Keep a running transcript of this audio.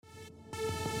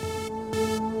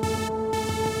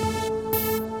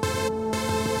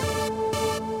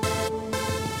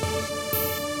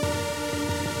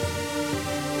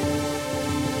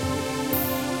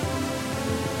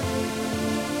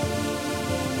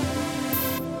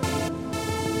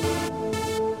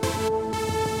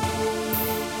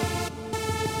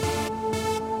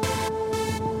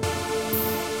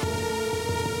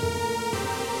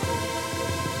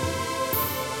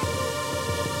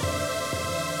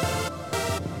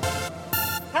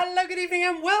evening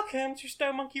and welcome to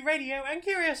Stone Monkey Radio and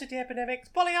Curiosity Epidemic's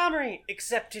Polyamory,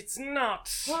 except it's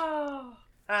not. Whoa.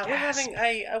 We're having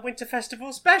a winter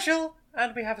festival special,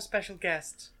 and we have a special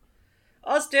guest.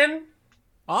 Austin.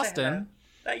 Austin?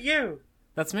 That you.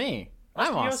 That's me.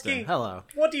 I'm Austin. Yoski. Hello.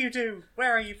 What do you do?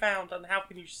 Where are you found? And how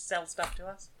can you sell stuff to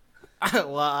us?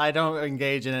 Well, I don't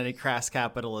engage in any crass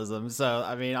capitalism, so,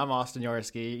 I'm Austin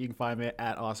Yorsky. You can find me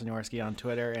at Austin Yorsky on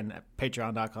Twitter and at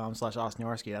patreon.com/Austin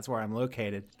Yorsky. That's where I'm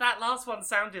located. That last one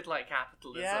sounded like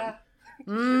capitalism. Yeah.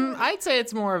 I'd say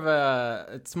it's more of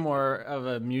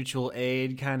a mutual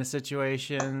aid kind of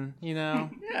situation, you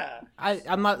know? Yeah.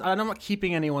 I'm not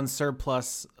keeping anyone's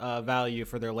surplus value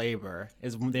for their labor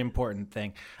is the important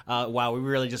thing. Wow, we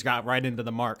really just got right into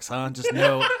the marks, huh? Just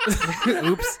no.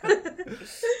 Oops.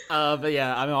 But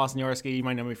yeah, I'm Austin Yorsky. You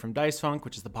might know me from Dice Funk,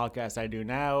 which is the podcast I do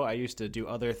now. I used to do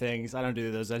other things. I don't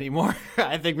do those anymore.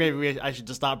 I think maybe I should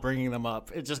just stop bringing them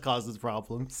up. It just causes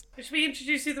problems. Should we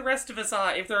introduce who the rest of us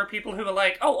are? If there are people who are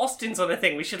like, oh, Austin's on a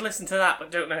thing, we should listen to that,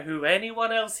 but don't know who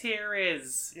anyone else here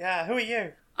is. Yeah, who are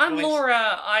you? I'm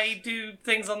Laura. I do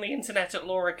things on the internet at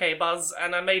Laura K. Buzz,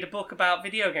 and I made a book about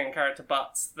video game character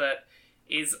butts that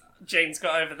is Jane's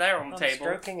got over there on the table.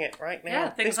 I'm stroking it right now. Yeah,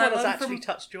 things this one I has learned actually from-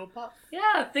 touched your butt.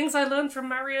 Yeah, things I learned from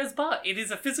Mario's butt. It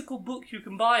is a physical book you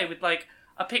can buy with, like,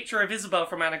 a picture of Isabel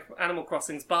from Animal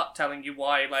Crossing's butt telling you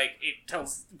why, like, it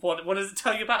tells... What does it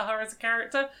tell you about her as a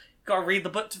character? Gotta read the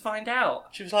book to find out.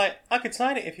 She was like, I could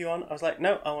sign it if you want. I was like,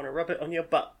 no, I want to rub it on your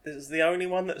butt. This is the only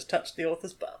one that's touched the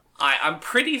author's butt. I'm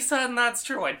pretty certain that's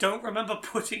true. I don't remember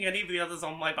putting any of the others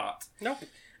on my butt. Nope.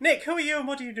 Nick, who are you and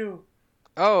what do you do?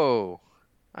 Oh,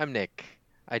 I'm Nick.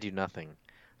 I do nothing.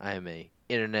 I am a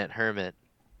internet hermit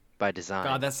by design.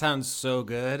 God, that sounds so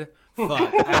good.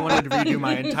 Fuck, I wanted to redo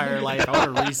my entire life. I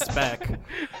want to respec. You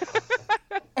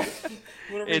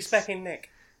want to respecting Nick?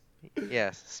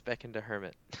 Yes, spec into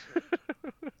hermit.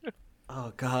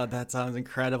 Oh God, that sounds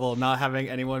incredible. Not having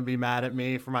anyone be mad at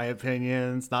me for my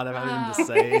opinions, not having to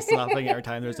say something every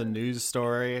time there's a news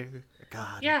story.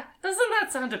 God. Yeah, doesn't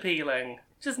that sound appealing?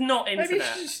 Just not internet. Maybe you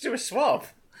should just do a swap.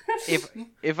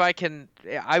 If I can,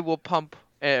 I will pimp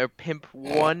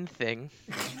one thing.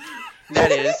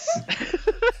 That is,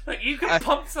 Like, you can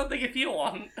pump something if you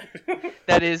want.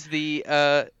 that is the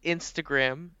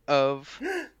Instagram of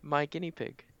my guinea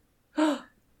pig,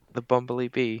 the Bumblebee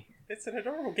Bee. It's an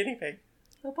adorable guinea pig.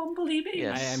 A bumblebee.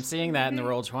 Yes. I am seeing that in the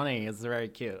Roll20. It's very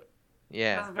cute.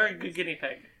 Yeah. That's a very good guinea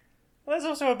pig. Well, there's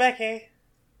also a Becky.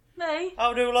 Me?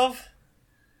 How do, love?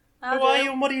 How Who are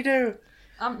you and what do you do?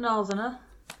 I'm Northerner.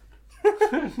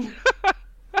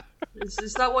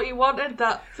 Is that what you wanted?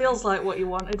 That feels like what you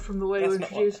wanted from the way you That's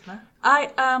not introduced me.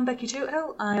 I am Becky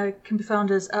Toothill. I can be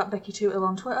found as at Becky Toothill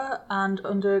on Twitter and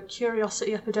under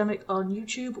Curiosity Epidemic on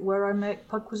YouTube, where I make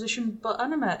Podquisition but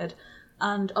animated.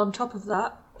 And on top of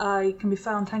that, I can be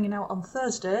found hanging out on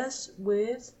Thursdays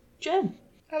with Jen.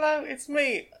 Hello, it's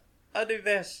me. I do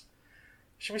this.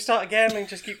 Should we start again and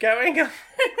just keep going?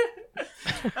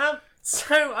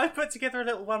 So I put together a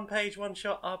little one-page,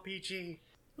 one-shot RPG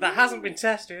that hasn't been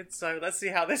tested, so let's see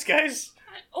how this goes.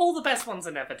 All the best ones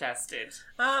are never tested.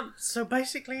 So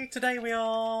basically today we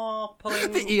are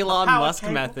pulling The Elon power Musk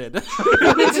cable. method.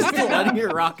 Just letting your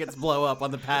rockets blow up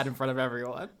on the pad in front of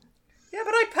everyone. Yeah,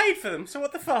 but I paid for them, so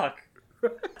what the fuck?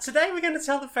 Today we're going to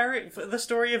tell the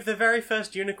story of the very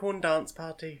first unicorn dance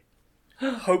party.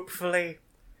 Hopefully.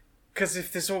 Because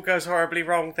if this all goes horribly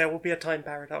wrong, there will be a time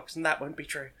paradox, and that won't be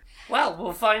true. Well,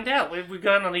 we'll find out. We're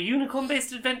going on a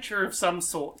unicorn-based adventure of some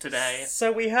sort today.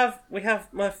 So we have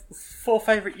my four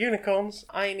favourite unicorns.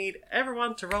 I need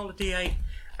everyone to roll a d8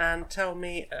 and tell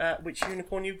me which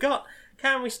unicorn you've got.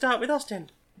 Can we start with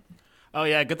Austin? Oh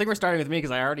yeah, good thing we're starting with me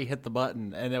because I already hit the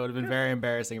button, and it would have been very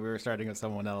embarrassing if we were starting with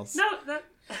someone else. No, that...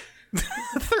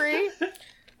 3.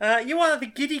 You are the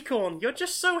Giddycorn. You're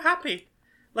just so happy.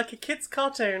 Like a kid's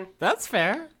cartoon. That's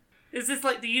fair. Is this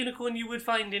like the unicorn you would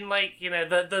find in, like, you know,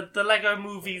 the Lego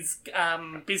Movies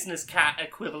business cat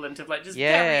equivalent of, like, just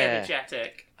very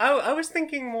energetic? Oh, I was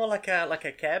thinking more like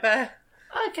a Care Bear.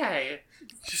 Okay.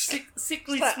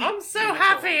 Sickly Like, sweet. I'm so unicorn.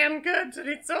 happy and good, and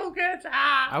it's all good.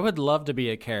 I would love to be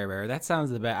a Care Bear. That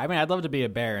sounds the best. I mean, I'd love to be a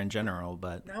bear in general,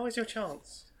 but... Now is your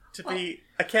chance to be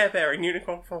a Care Bear in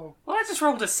unicorn form. Well, I just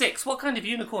rolled a 6. What kind of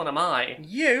unicorn am I?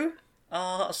 You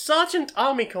are Sergeant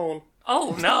Armycorn.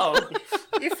 Oh, no.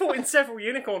 You fought in several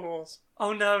unicorn wars.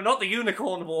 Oh, no, not the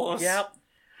unicorn wars. Yep.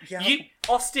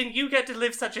 Austin, you get to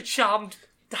live such a charmed,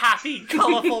 happy,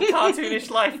 colourful,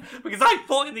 cartoonish life because I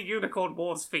fought in the unicorn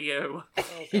wars for you. Oh,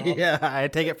 God. Yeah, I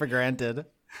take it for granted.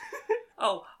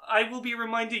 Oh, I will be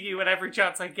reminding you at every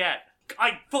chance I get.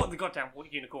 I fought in the goddamn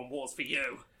unicorn wars for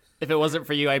you. If it wasn't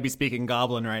for you, I'd be speaking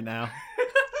Goblin right now.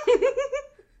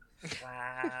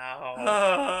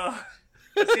 Wow.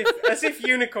 As if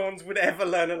unicorns would ever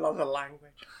learn another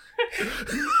language.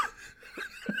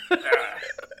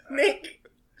 Nick,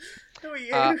 who are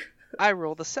you? I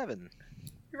rolled a 7.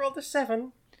 You rolled a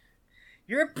 7.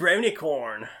 You're a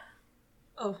brownicorn.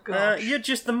 Oh, gosh. You're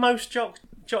just the most jock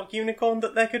unicorn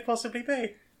that there could possibly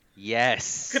be.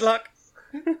 Yes. Good luck.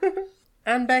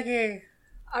 And Becky.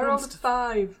 I rolled a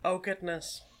 5. Oh,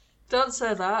 goodness. Don't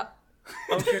say that.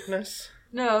 Oh, goodness.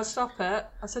 No, stop it.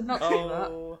 I said not to do that.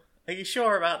 Oh, are you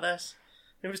sure about this?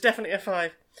 It was definitely a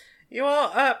 5. You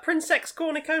are Princex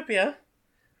Cornucopia,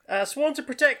 sworn to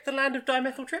protect the land of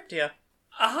dimethyltryptia.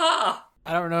 Aha!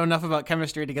 I don't know enough about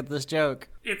chemistry to get this joke.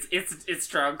 It's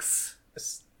drugs.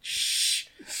 Shh.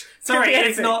 Sorry, Could be it's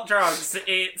anything. not drugs.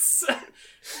 It's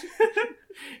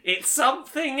it's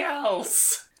something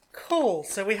else. Cool.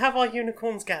 So we have our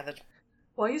unicorns gathered.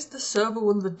 Why is the sober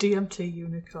one the DMT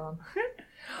unicorn?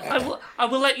 I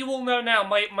will let you all know now.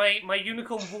 My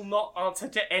unicorn will not answer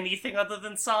to anything other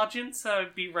than Sergeant, so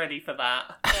be ready for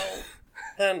that.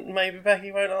 Then maybe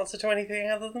Becky won't answer to anything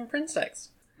other than Princex.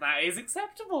 That is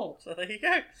acceptable. So there you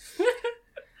go.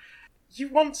 You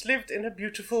once lived in a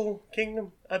beautiful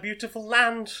kingdom, a beautiful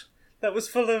land that was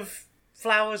full of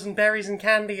flowers and berries and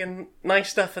candy and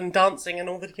nice stuff and dancing, and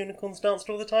all the unicorns danced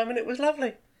all the time, and it was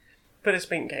lovely. But it's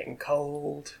been getting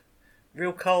cold.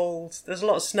 Real cold. There's a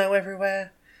lot of snow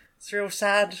everywhere. It's real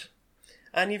sad.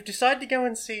 And you've decided to go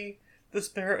and see the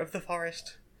spirit of the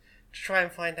forest to try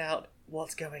and find out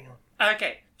what's going on.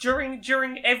 Okay.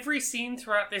 During every scene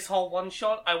throughout this whole one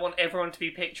shot, I want everyone to be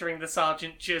picturing the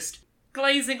sergeant just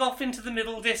glazing off into the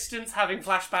middle distance, having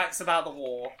flashbacks about the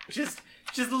war. Just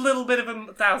a little bit of a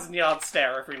 1,000-yard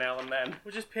stare every now and then.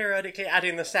 We're just periodically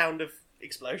adding the sound of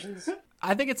explosions.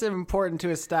 I think it's important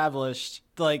to establish,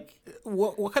 like,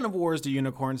 what kind of wars do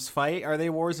unicorns fight? Are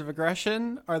they wars of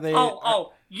aggression? Are they...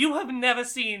 Oh, you have never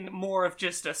seen more of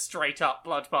just a straight-up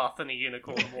bloodbath than a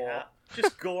unicorn war. Yeah,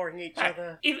 just goring each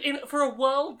other. For a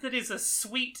world that is as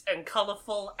sweet and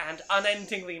colourful and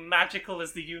unendingly magical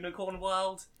as the unicorn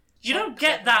world, you don't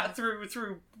get that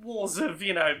through wars of,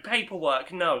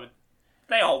 paperwork. No,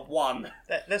 they are one.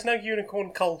 There's no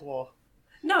unicorn Cold War.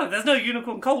 No, there's no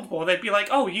unicorn Cold War. They'd be like,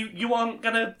 oh, you aren't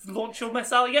gonna launch your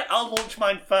missile yet? I'll launch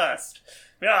mine first.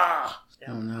 Yeah.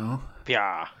 Oh, no.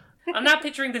 Yeah. I'm now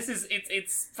picturing this is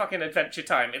it's fucking Adventure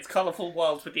Time. It's colourful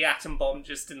world with the atom bomb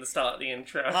just in the start of the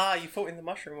intro. You fought in the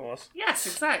Mushroom Wars. Yes,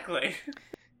 exactly.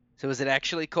 So is it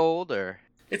actually cold, or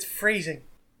It's freezing.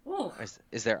 Ooh.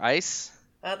 is there ice?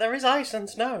 There is ice and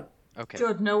snow. Okay.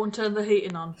 Good, no one turned the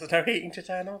heating on. There's no heating to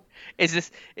turn on.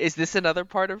 Is this another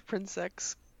part of Prince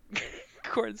X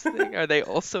Corn's thing? Are they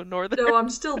also northern? No,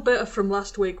 I'm still bitter from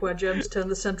last week where James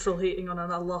turned the central heating on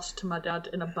and I lost to my dad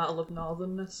in a battle of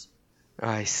northernness.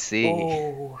 I see.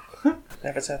 Oh.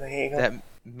 Never turn the heating on. That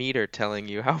meter telling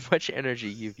you how much energy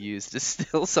you've used is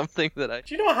still something that I...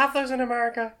 Do you not have those in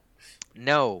America?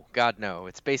 No, God no.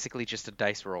 It's basically just a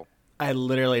dice roll. I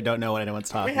literally don't know what anyone's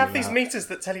talking We have about. these meters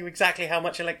that tell you exactly how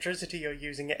much electricity you're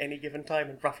using at any given time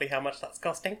and roughly how much that's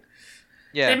costing.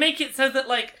 Yeah. They make it so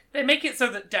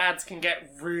that dads can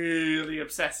get really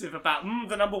obsessive about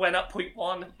the number went up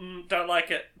 0.1. Don't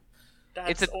like it.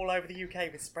 Dad's all over the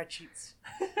UK with spreadsheets.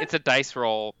 It's a dice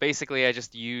roll. Basically, I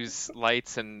just use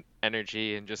lights and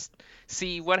energy and just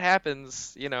see what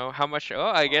happens. How much... Oh,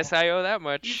 I guess I owe that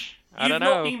much. I don't You've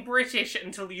know. not been British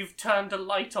until you've turned a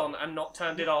light on and not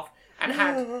turned it off, and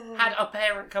had a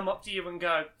parent come up to you and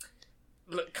go,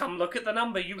 come look at the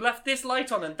number. You left this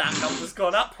light on and that number's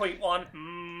gone up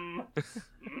 0.1.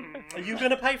 Are you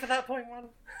going to pay for that 0.1?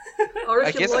 Or I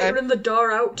if you guess loiter in the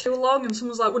door out too long and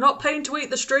someone's like, we're not paying to eat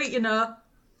the street,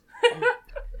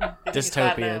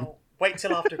 Dystopian. Now. Wait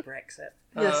till after Brexit.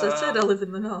 Yes, I said I live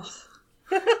in the north.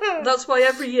 That's why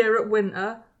every year at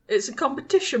winter, it's a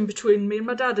competition between me and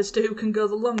my dad as to who can go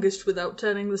the longest without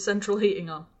turning the central heating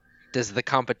on. Does the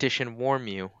competition warm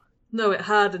you? No, it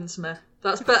hardens me.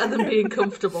 That's better than being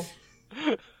comfortable.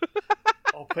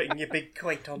 Or putting your big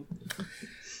coat on.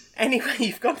 Anyway,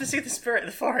 you've gone to see the Spirit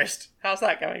of the Forest. How's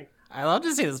that going? I love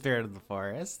to see the spirit of the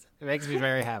forest. It makes me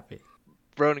very happy.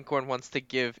 Brownicorn wants to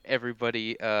give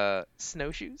everybody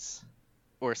snowshoes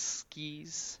or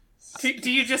skis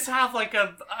Do you just have like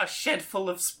a shed full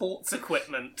of sports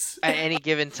equipment? at any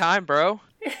given time, bro.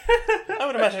 I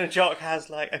would imagine a jock has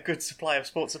like a good supply of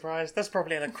sports supplies. There's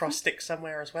probably a lacrosse stick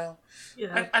somewhere as well.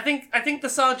 Yeah. I think the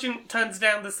sergeant turns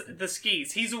down the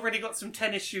skis. He's already got some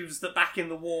tennis shoes that back in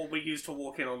the war were used for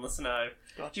walking on the snow.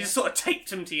 Gotcha. You just sort of taped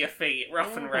them to your feet,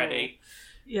 rough and ready.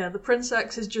 Yeah, the Prince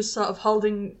X is just sort of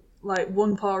holding like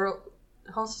one paw up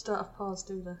Horses don't have paws,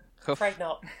 do they? Afraid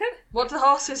not. What do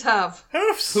horses have?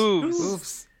 Hoofs! Hooves.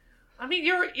 Oops. I mean,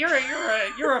 you're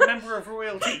a member of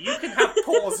royalty. You can have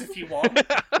paws if you want.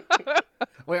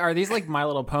 Wait, are these like My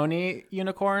Little Pony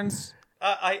unicorns?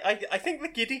 I think the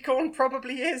Giddycorn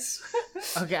probably is.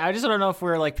 Okay, I just don't know if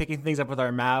we're like picking things up with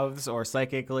our mouths or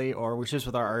psychically, or just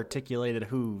with our articulated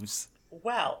hooves.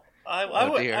 Well,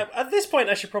 dear. at this point,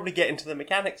 I should probably get into the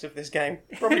mechanics of this game.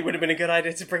 Probably would have been a good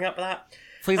idea to bring up that.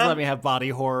 Please let me have body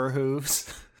horror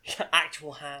hooves.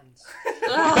 Actual hands.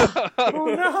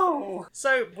 Oh no!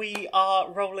 So we are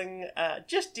rolling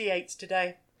just d8s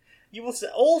today. You will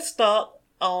all start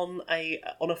on a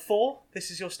 4. This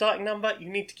is your starting number. You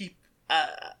need to keep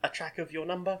a track of your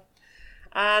number,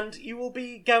 and you will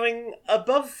be going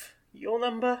above your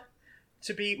number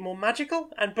to be more magical,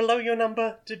 and below your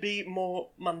number to be more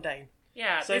mundane.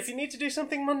 Yeah. So if you need to do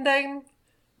something mundane,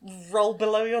 roll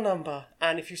below your number,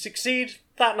 and if you succeed,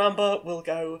 that number will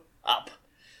go up.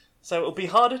 So it'll be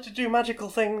harder to do magical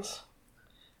things,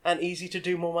 and easy to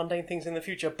do more mundane things in the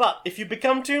future. But if you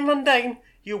become too mundane,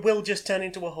 you will just turn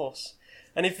into a horse.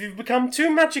 And if you become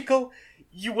too magical,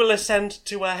 you will ascend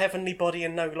to a heavenly body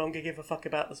and no longer give a fuck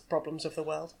about the problems of the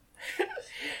world.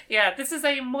 Yeah, this is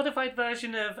a modified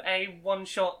version of a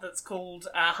one-shot that's called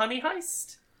Honey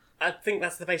Heist. I think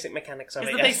that's the basic mechanics of Is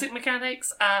it. the Yes. basic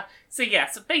mechanics. So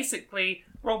basically,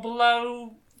 roll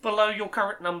below your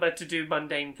current number to do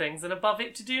mundane things, and above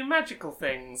it to do magical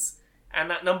things. And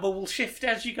that number will shift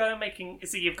as you go,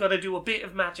 so you've got to do a bit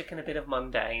of magic and a bit of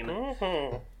mundane.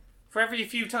 Mm-hmm. For every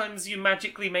few times you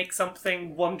magically make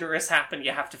something wondrous happen,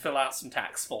 you have to fill out some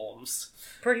tax forms.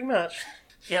 Pretty much.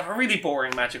 You have a really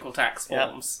boring magical tax Yep.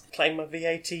 forms. Claim my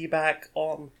VAT back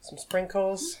on some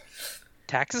sprinkles.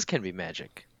 Taxes can be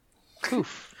magic.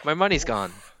 Poof. My money's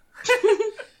gone.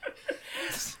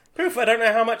 Poof, I don't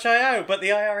know how much I owe, but the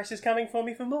IRS is coming for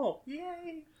me for more.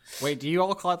 Yay! Wait, do you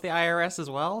all call it the IRS as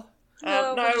well?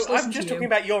 No, No, we'll just listen I'm to just you. talking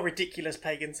about your ridiculous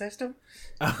pagan system.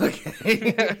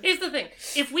 Okay. Here's the thing.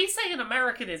 If we say an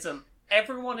Americanism,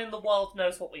 everyone in the world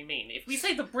knows what we mean. If we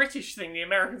say the British thing, the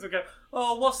Americans will go,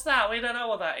 "Oh, what's that? We don't know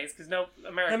what that is," because no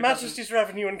American Her Majesty's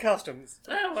Revenue and Customs.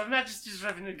 Oh, Her Majesty's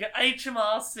Revenue,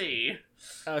 HMRC.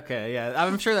 Okay, yeah,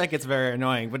 I'm sure that gets very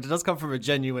annoying, but it does come from a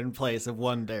genuine place of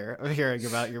wonder of hearing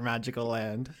about your magical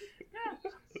land.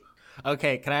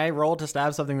 Okay, can I roll to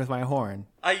stab something with my horn?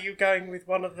 Are you going with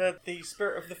one of the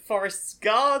Spirit of the Forest's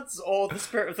guards, or the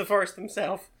Spirit of the Forest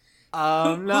themselves?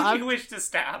 No, Who do I'm, you wish to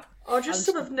stab? Or just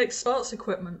some of Nick's sports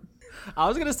equipment. I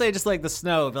was gonna say just like the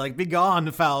snow, but like,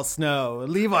 begone, foul snow,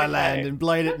 leave our land and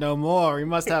blight it no more. We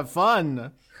must have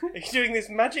fun. Are you doing this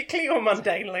magically or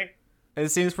mundanely? It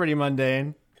seems pretty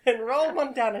mundane. Then roll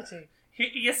mundanity.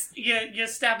 You're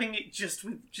stabbing it just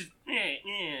with...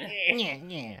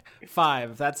 Yeah.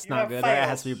 5, that's not have good. That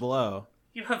has to failed. be below.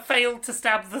 You have failed to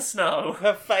stab the snow.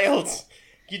 Have failed.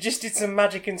 You just did some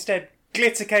magic instead.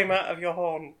 Glitter came out of your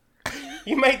horn.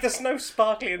 You made the snow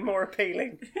sparkly and more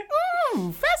appealing.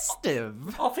 Ooh,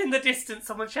 festive. Off in the distance,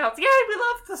 someone shouts, "Yay, we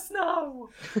love the snow!"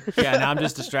 Yeah, now I'm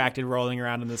just distracted rolling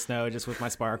around in the snow just with my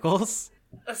sparkles.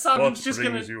 Someone's just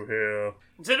gonna... you here?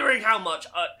 Considering how much,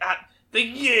 the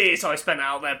years I spent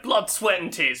out there, blood, sweat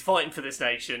and tears, fighting for this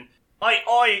nation,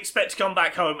 I expect to come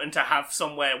back home and to have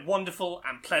somewhere wonderful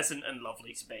and pleasant and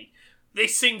lovely to be.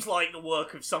 This seems like the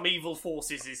work of some evil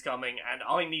forces is coming, and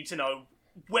I need to know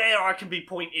where I can be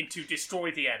pointed to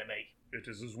destroy the enemy. It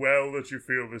is as well that you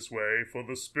feel this way, for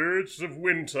the spirits of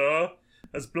winter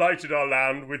has blighted our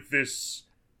land with this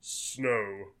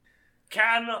snow.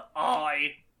 Can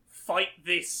I fight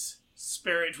this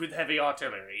spirit with heavy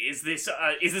artillery? Is this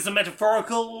a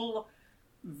metaphorical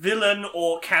villain,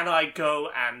 or can I go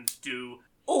and do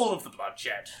all of the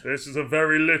bloodshed? This is a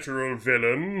very literal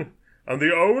villain, and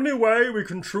the only way we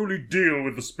can truly deal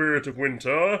with the spirit of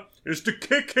winter is to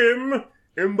kick him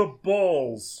in the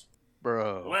balls.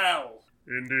 Bro. Well,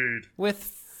 Indeed. With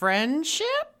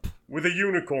friendship? With a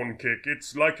unicorn kick,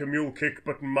 it's like a mule kick,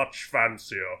 but much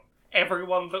fancier.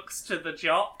 everyone looks to the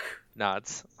jock.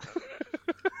 Nods.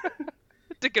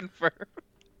 To confirm.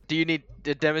 Do you need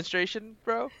a demonstration,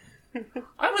 bro?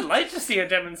 I would like to see a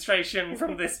demonstration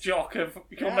from this jock of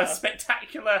your most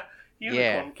spectacular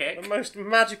unicorn The kick. most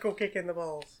magical kick in the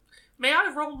balls. May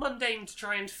I roll mundane to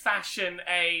try and fashion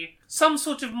some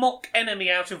sort of mock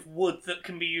enemy out of wood that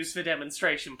can be used for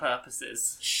demonstration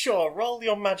purposes? Sure, roll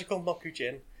your magical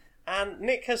Mokujin. And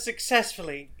Nick has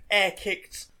successfully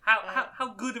air-kicked.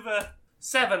 How good of a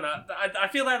 7? I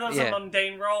feel that was a Yeah.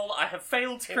 mundane roll. I have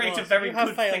failed to It create a was. very You have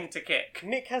good failed. thing to kick.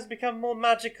 Nick has become more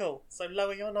magical, so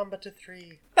lower your number to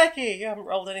 3. Becky, you haven't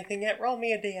rolled anything yet. Roll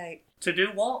me a d8. To do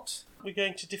what? We're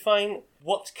going to define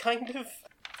what kind of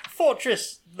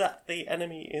fortress that the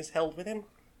enemy is held within.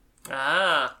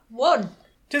 Ah. 1.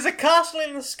 'Tis a castle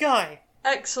in the sky.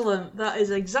 Excellent. That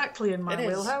is exactly in my It is.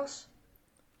 wheelhouse.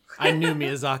 I knew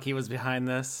Miyazaki was behind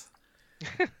this.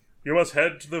 You must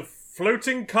head to the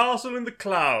floating castle in the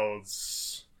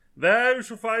clouds. There you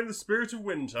shall find the Spirit of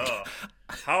Winter.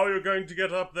 How you're going to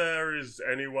get up there is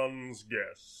anyone's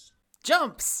guess.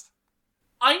 Jumps!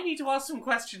 I need to ask some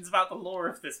questions about the lore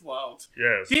of this world.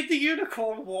 Yes. Did the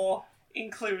Unicorn War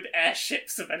include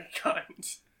airships of any kind?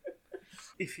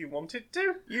 If you wanted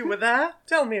to. You were there.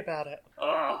 Tell me about it.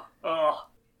 Oh.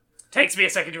 Takes me a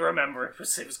second to remember. It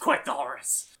was quite the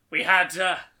horrors. We had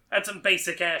some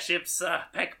basic airships,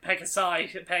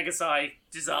 Pegasi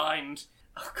designed.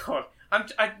 Oh god. I'm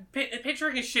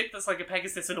picturing a ship that's like a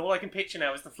Pegasus, and all I can picture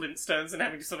now is the Flintstones and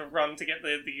having to sort of run to get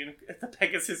the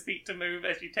Pegasus feet to move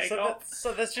as you take off.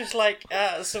 So there's just like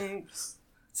some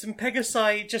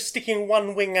Pegasi just sticking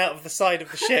one wing out of the side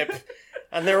of the ship,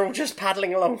 and they're all just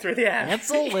paddling along through the air. It's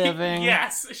a living.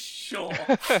 Yes, sure.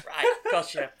 Right,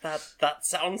 gotcha. That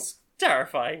sounds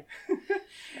terrifying.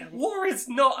 War is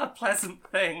not a pleasant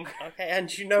thing. Okay, and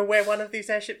do you know where one of these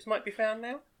airships might be found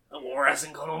now? The war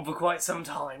hasn't gone on for quite some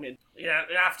time.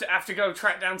 Have to go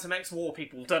track down some ex-war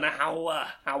people. Don't know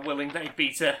how willing they'd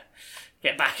be to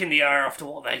get back in the air after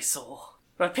what they saw.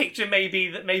 My picture may be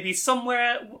that maybe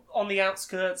somewhere on the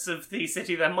outskirts of the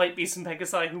city there might be some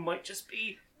Pegasi who might just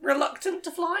be reluctant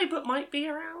to fly, but might be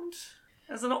around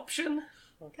as an option.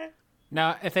 Okay.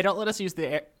 Now, if they don't let us use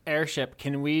the airship,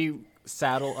 can we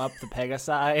saddle up the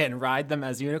Pegasi and ride them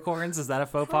as unicorns? Is that a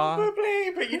faux pas?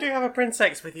 Probably, but you do have a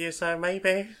princess with you, so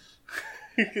maybe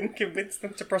you can convince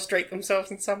them to prostrate themselves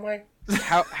in some way.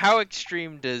 How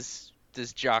extreme does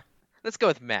Jock? Let's go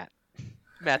with Matt.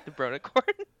 Matt the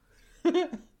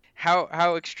Bronicorn.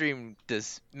 How extreme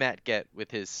does Matt get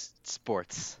with his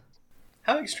sports?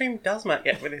 How extreme does Matt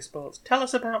get with his sports? Tell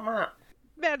us about Matt.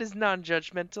 Matt is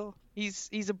non-judgmental.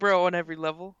 He's a bro on every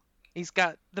level. He's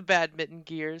got the badminton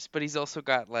gears, but he's also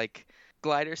got like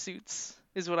glider suits.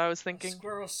 Is what I was thinking.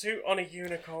 Squirrel suit on a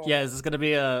unicorn. Yeah, is this going to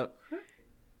be a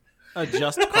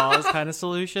just cause kind of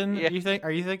solution? Yeah.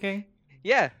 Are you thinking?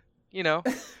 Yeah,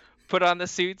 put on the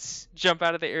suits, jump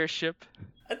out of the airship.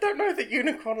 I don't know that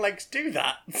unicorn legs do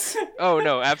that. Oh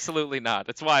no, absolutely not.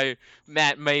 That's why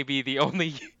Matt may be the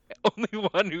only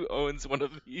one who owns one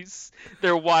of these.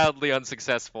 They're wildly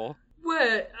unsuccessful.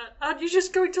 Wait, aren't you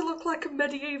just going to look like a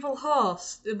medieval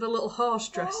horse in the little horse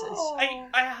dresses?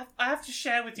 I have to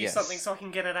share with you Yes. something so I can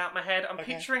get it out of my head. I'm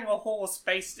picturing a horse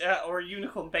based or a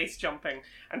unicorn base jumping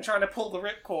and trying to pull the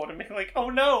ripcord and being like, oh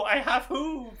no, I have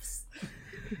hooves.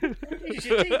 Use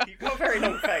your teeth. You've got a very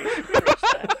long face.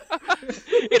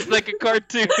 It's like a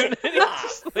cartoon. And it's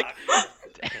just like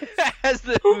has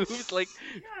the hooves like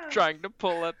trying to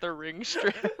pull at the ring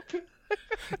strap.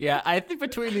 Yeah, I think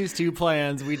between these two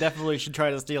plans, we definitely should try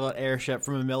to steal an airship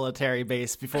from a military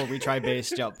base before we try base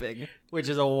jumping, which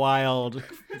is a wild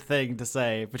thing to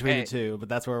say between Hey. the two, but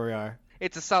that's where we are.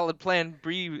 It's a solid plan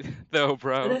B, though, And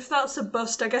bro. if that's a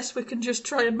bust, I guess we can just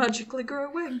try and magically grow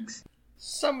wings.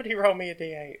 Somebody roll me a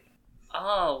d8.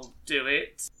 I'll do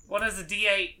it. What does a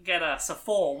D8 get us? A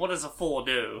 4. What does a 4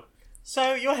 do?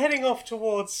 So you're heading off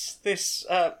towards this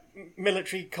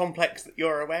military complex that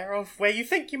you're aware of, where you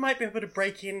think you might be able to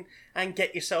break in and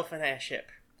get yourself an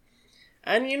airship.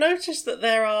 And you notice that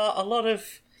there are a lot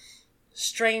of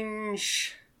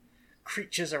strange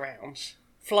creatures around.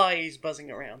 Flies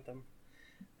buzzing around them.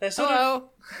 They're sort of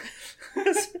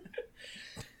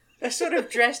they're sort of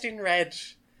dressed in red,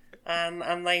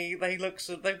 and they've got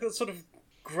sort of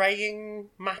greying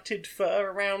matted fur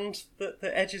around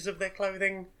the edges of their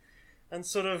clothing, and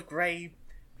sort of grey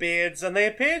beards, and they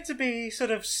appear to be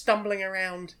sort of stumbling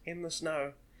around in the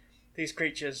snow, these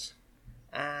creatures.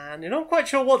 And you're not quite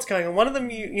sure what's going on. One of them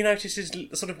you notice is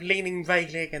sort of leaning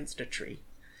vaguely against a tree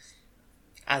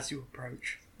as you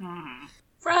approach.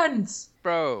 Friends!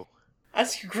 Bro.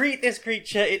 As you greet this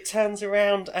creature, it turns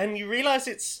around and you realise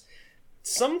it's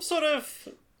some sort of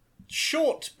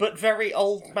short but very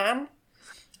old man.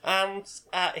 And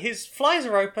his flies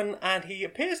are open and he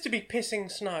appears to be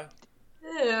pissing snow.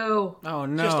 Ew. Oh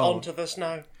no. Just onto the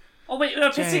snow. Oh wait, no,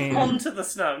 pissing Jane. onto the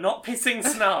snow, not pissing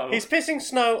snow. He's pissing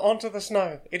snow onto the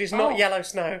snow. It is not Oh. yellow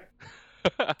snow.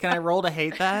 Can I roll to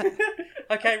hate that?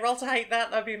 Okay, roll to hate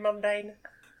that. That'd be mundane.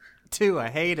 2, I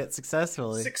hate it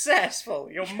successfully. Successful.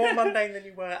 You're more mundane than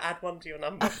you were. Add 1 to your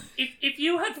number. If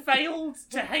you had failed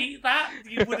to hate that,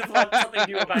 you would have learned something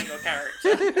new about your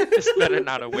character. This better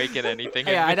not awaken anything.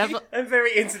 in Yeah, me. I'm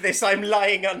very into this. I'm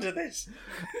lying under this.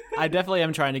 I definitely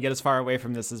am trying to get as far away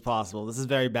from this as possible. This is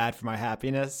very bad for my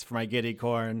happiness, for my giddy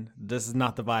corn. This is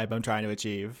not the vibe I'm trying to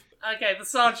achieve. Okay, the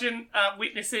sergeant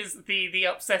witnesses the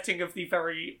upsetting of the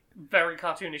very, very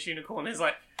cartoonish unicorn. Is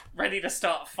like ready to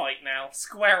start a fight now,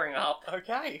 squaring up.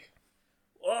 Okay.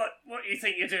 What do you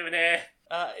think you're doing here?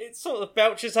 It sort of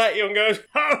belches at you and goes,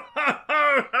 ho, ho,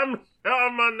 ho,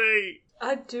 I'm money.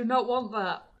 I do not want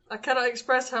that. I cannot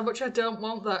express how much I don't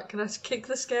want that. Can I kick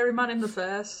the scary man in the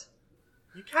face?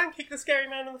 You can kick the scary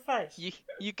man in the face.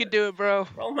 You can do it, bro.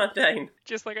 Roll mundane.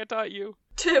 Just like I taught you.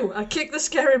 2. I kick the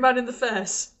scary man in the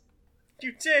face.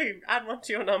 You do. Add 1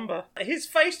 to your number. His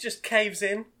face just caves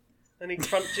in and he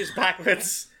crunches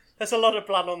backwards. There's a lot of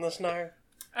blood on the snow.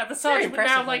 The sergeant would now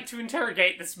impressive, like to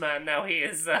interrogate this man. Now he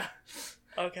is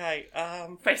Okay,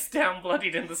 face down,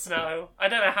 bloodied in the snow. I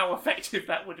don't know how effective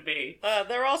that would be.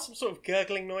 there are some sort of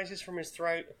gurgling noises from his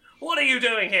throat. What are you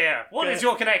doing here? What is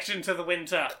your connection to the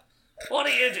winter? What are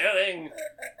you doing?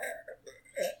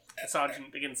 The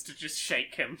sergeant begins to just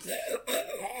shake him.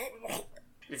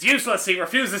 It's useless, he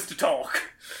refuses to talk.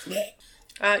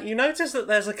 You notice that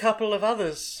there's a couple of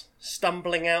others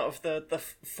stumbling out of the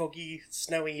foggy,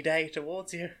 snowy day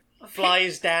towards you.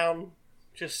 Flies down,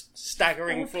 just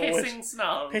staggering forward. Pissing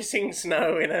snow. Pissing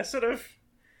snow in a sort of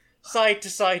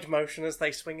side-to-side motion as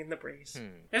they swing in the breeze.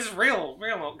 This is real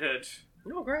not good.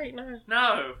 Not great, no.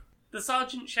 No. The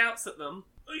sergeant shouts at them.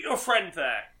 Your friend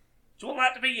there. Do you want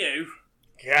that to be you?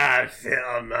 Can't sit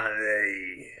on my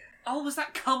knee. Oh, was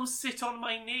that come sit on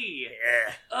my knee?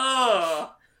 Yeah.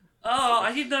 Oh,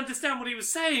 I didn't understand what he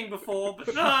was saying before,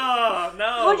 but no.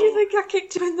 Why do you think I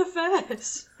kicked him in the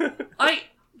face?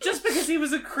 Just because he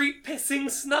was a creep pissing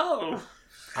snow.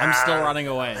 I'm still running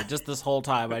away. Just this whole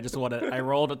time, I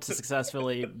rolled it to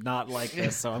successfully not like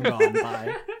this, so I'm gone.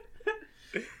 Bye.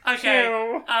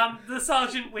 Okay, the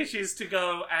sergeant wishes to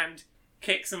go and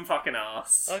kick some fucking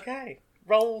ass. Okay.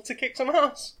 Roll to kick some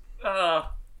ass. Uh,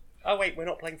 Oh wait, we're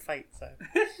not playing Fate, so...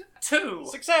 2.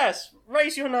 Success!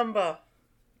 Raise your number!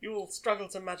 You will struggle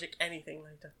to magic anything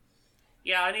later.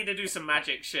 Yeah, I need to do some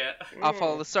magic shit. I'll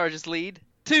follow the sergeant's lead.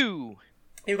 2.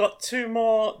 You've got 2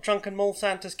 more drunken mall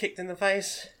Santas kicked in the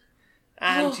face,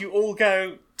 and you all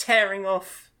go tearing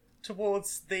off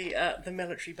towards the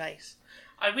military base.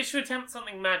 I wish to attempt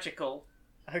something magical.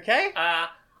 Okay?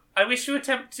 I wish to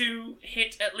attempt to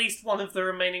hit at least one of the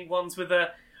remaining ones with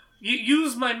a...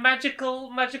 use my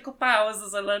magical powers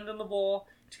as I learned in the war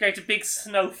to create a big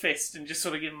snow fist and just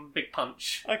sort of give him a big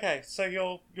punch. Okay, so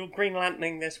you're Green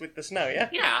Lanterning this with the snow, yeah?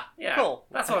 Yeah. Cool.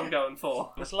 That's what I'm going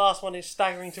for. This last one is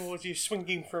staggering towards you,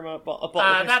 swinging from a bottle of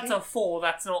whiskey. That's a 4.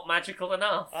 That's not magical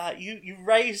enough. You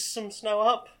raise some snow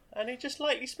up, and it just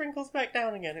lightly sprinkles back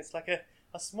down again. It's like a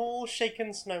small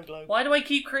shaken snow globe. Why do I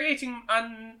keep creating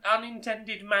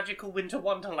unintended magical winter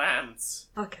wonderlands?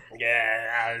 Okay.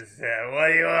 Yeah, what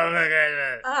do you want to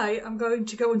get? I am going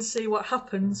to go and see what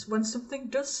happens when something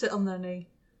does sit on their knee.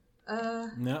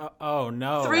 No. Oh,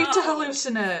 no. 3 to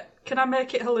hallucinate. Can I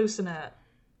make it hallucinate?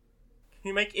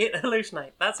 You make it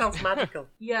hallucinate. That sounds magical.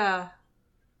 Yeah.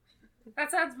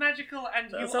 That sounds magical,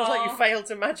 and That sounds like you failed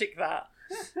to magic that.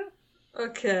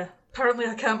 Okay. Apparently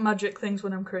I can't magic things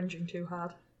when I'm cringing too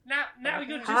hard. Now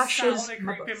you're just Ashes sat on a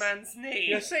my creepy bus. man's knee.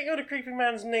 You're sitting on a creepy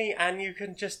man's knee, and you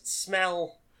can just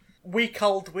smell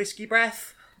week-old whiskey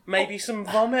breath, maybe some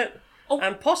vomit,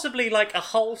 and possibly like a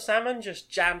whole salmon just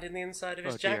jammed in the inside of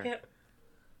his Oh, dear. jacket.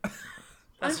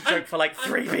 That's a joke for like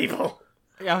 3 people.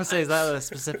 Yeah, I would say, is that a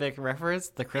specific reference?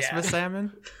 The Christmas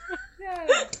salmon?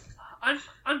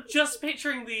 I'm just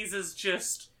picturing these as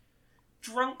just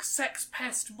drunk sex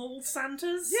pest mall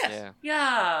Santas. Yes.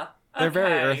 Yeah. They're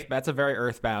very okay. that's a very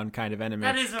earthbound kind of enemy.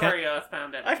 That is a very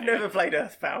Earthbound enemy. I've never played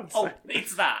Earthbound, so Oh,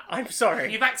 it's that. I'm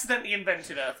sorry. You've accidentally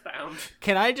invented Earthbound.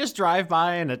 Can I just drive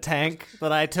by in a tank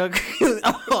that I took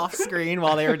off screen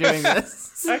while they were doing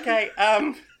this? Okay,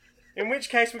 in which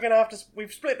case we're going to have to...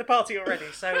 We've split the party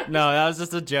already, so... No, that was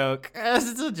just a joke. It's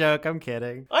just a joke, I'm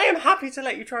kidding. I am happy to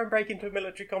let you try and break into a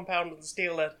military compound and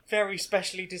steal a very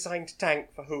specially designed tank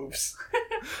for hooves.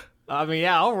 I mean,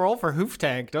 yeah, I'll roll for hoof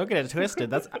tank. Don't get it twisted.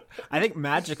 That's, I think,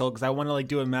 magical because I want to like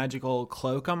do a magical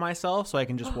cloak on myself so I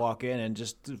can just walk in and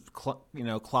just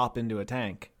clop into a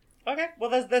tank. Okay, well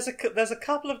there's a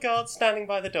couple of guards standing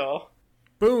by the door.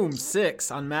 Boom,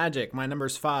 6 on magic. My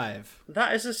number's 5.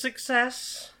 That is a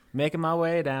success. Making my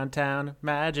way downtown,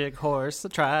 magic horse,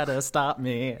 try to stop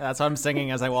me. That's what I'm singing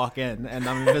as I walk in, and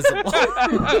I'm invisible.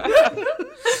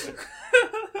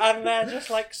 And they're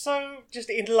just like just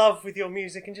in love with your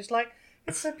music and just like,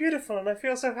 it's so beautiful and I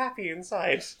feel so happy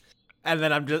inside. And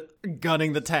then I'm just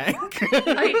gunning the tank.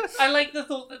 I like the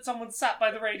thought that someone sat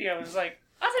by the radio and was like,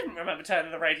 I didn't remember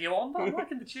turning the radio on, but I'm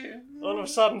liking the tune. All of a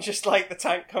sudden, just like the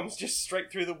tank comes just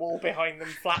straight through the wall behind them,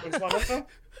 flattens one of them.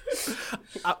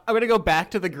 I'm gonna go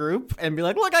back to the group and be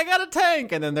like, "Look, I got a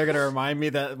tank," and then they're gonna remind me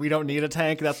that we don't need a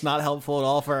tank. That's not helpful at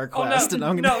all for our quest, and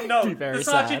I'm gonna be very The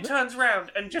sergeant sad. turns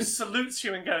around and just salutes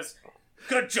you and goes,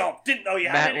 "Good job. Didn't know you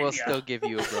had Matt it in will ya." still give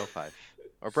you a bro 5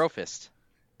 or bro fist,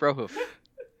 bro hoof.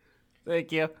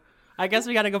 Thank you. I guess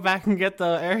we gotta go back and get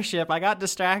the airship. I got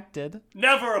distracted.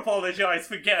 Never apologise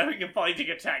for going and finding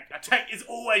a tank. A tank is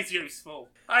always useful.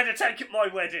 I had a tank at my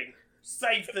wedding.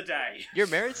 Saved the day. You're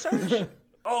married, Sarge?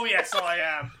 Oh, yes, I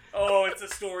am. Oh, it's a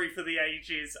story for the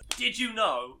ages. Did you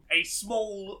know a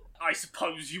small, I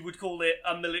suppose you would call it,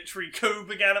 a military coup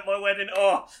began at my wedding?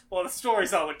 Oh, well, the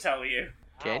stories I would tell you.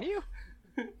 Can you?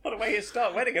 What a way to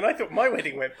start a wedding, and I thought my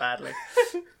wedding went badly.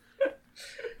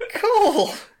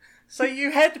 Cool! So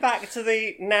you head back to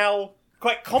the now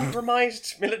quite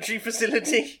compromised military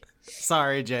facility.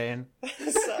 Sorry, Jane.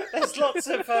 So there's lots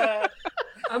of,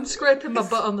 I'm scraping my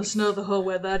butt on the snow the whole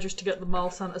way there just to get the mall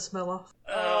Santa smell off.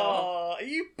 are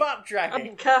you butt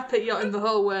dragging? I'm carpet yachting the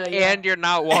whole way. Yeah. And you're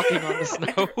not walking on the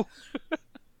snow.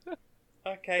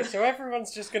 Okay, so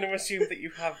everyone's just going to assume that you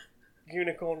have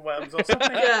unicorn worms or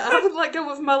something. Yeah, I haven't let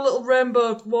go of my little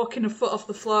rainbow walking a foot off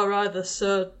the floor either,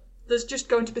 so there's just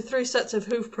going to be 3 sets of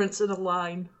hoof prints in a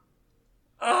line.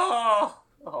 Oh.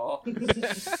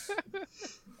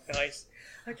 Nice.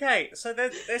 Okay, so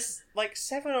there's like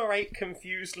 7 or 8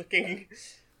 confused-looking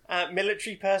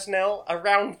military personnel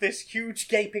around this huge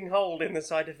gaping hole in the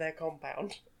side of their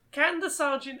compound. Can the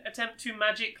sergeant attempt to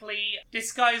magically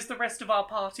disguise the rest of our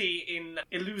party in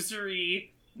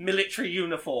illusory military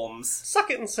uniforms?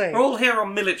 Suck it and sing. We're all here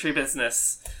on military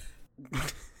business.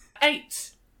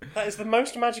 8. That is the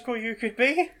most magical you could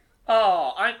be.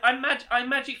 Oh, I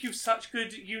magic you such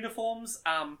good uniforms.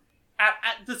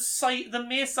 At the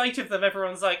mere sight of them,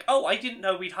 everyone's like, "Oh, I didn't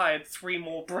know we'd hired 3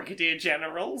 more brigadier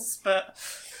generals." But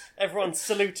Everyone's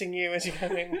saluting you as you go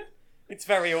in. It's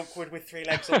very awkward with 3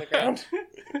 legs on the ground.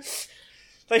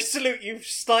 They salute you,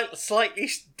 slightly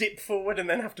dip forward, and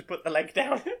then have to put the leg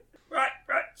down. right.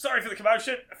 Sorry for the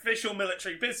commotion. Official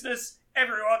military business,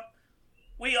 everyone.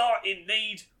 We are in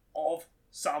need of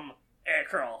some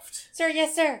aircraft. Sir,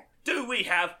 yes, sir. Do we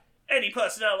have any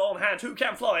personnel on hand who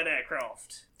can fly an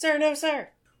aircraft? Sir, no, sir.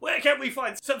 Where can we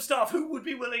find some staff who would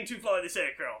be willing to fly this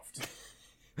aircraft?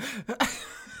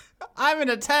 I'm in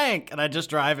a tank, and I just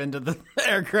drive into the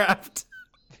aircraft.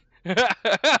 Yeah,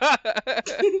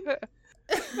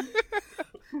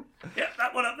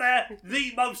 that one up there,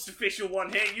 the most official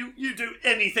one here. You do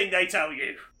anything they tell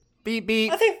you. Beep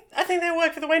beep. I think they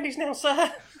work for the Wendy's now,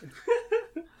 sir.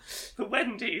 The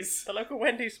Wendy's. The local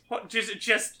Wendy's. What,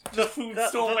 just the food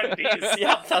store Wendy's?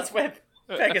 Yeah, that's where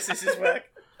Pegasus's work.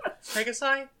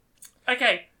 Pegasi?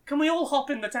 Okay, can we all hop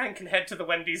in the tank and head to the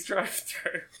Wendy's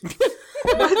drive-thru?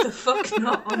 Why the fuck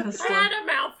not, honestly? I had a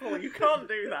mouthful, you can't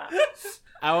do that.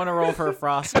 I want to roll for a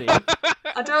Frosty.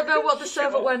 I don't know what they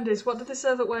serve at Wendy's. What do they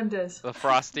serve at Wendy's? The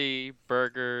Frosty,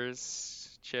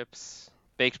 burgers, chips,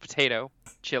 baked potato,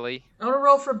 chili. I want to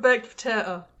roll for a baked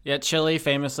potato. Yeah, chili.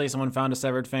 Famously, someone found a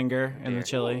severed finger in the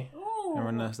chili.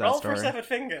 Everyone knows that Roll story. for a severed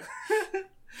finger.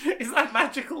 Is that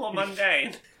magical or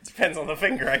mundane? Depends on the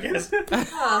finger, I guess.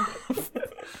 Ah,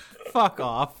 Fuck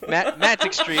off. Matt's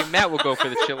extreme. Matt will go for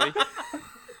the chili.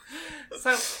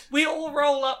 So we all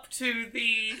roll up to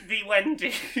the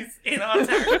Wendy's in our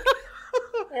tank.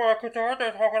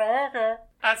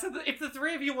 So if the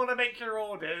 3 of you want to make your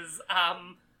orders,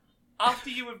 after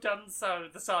you have done so,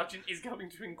 the sergeant is going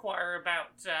to inquire about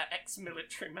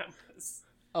ex-military members.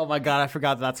 Oh my god, I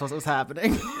forgot that's what was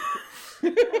happening.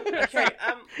 Okay,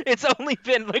 It's only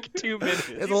been like 2 minutes.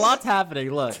 There's a lot's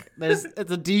happening. Look,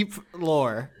 it's a deep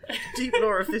lore. deep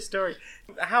lore of this story.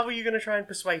 How are you going to try and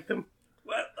persuade them?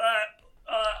 Well,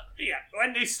 yeah,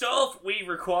 Wendy's staff, we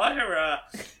require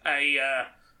a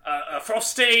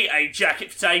Frosty, a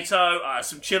jacket potato,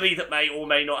 some chili that may or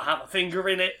may not have a finger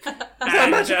in it. A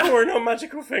magical or a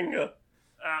non-magical finger?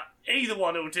 Either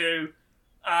one will do.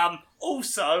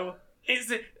 Also,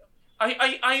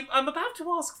 I'm about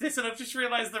to ask this, and I've just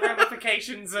realised the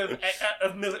ramifications of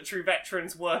military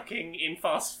veterans working in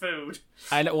fast food.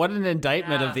 I know, what an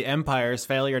indictment of the Empire's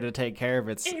failure to take care of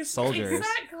its soldiers.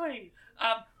 Exactly.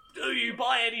 Do you,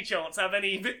 by any chance, have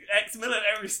any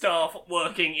ex-military staff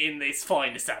working in this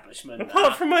fine establishment?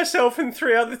 Apart from myself and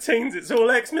 3 other teens, it's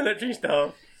all ex-military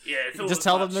staff. Yeah, it's all Just as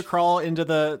tell much. them to crawl into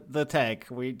the tank.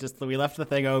 We left the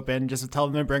thing open. Just tell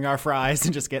them to bring our fries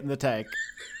and just get in the tank.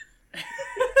 I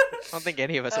don't think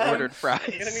any of us ordered fries.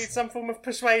 You're going to need some form of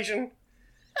persuasion.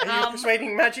 Are you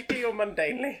persuading magically or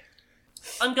mundanely?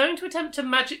 I'm going to attempt to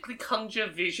magically conjure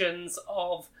visions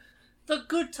of the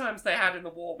good times they had in the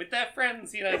war with their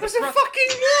friends, you know. It was a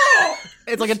fucking war!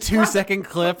 It's like a 2-second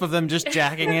clip of them just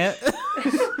jacking it.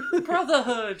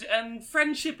 brotherhood and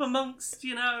friendship amongst,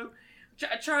 you know.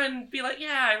 Try and be like,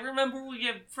 yeah, I remember all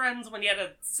your friends when you had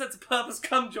a sense of purpose.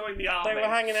 Come join the army. They were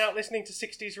hanging out listening to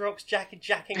 60s rocks, jacking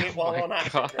it while my on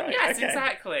acid, God. right? Yes, Okay.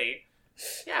 exactly.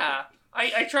 Yeah.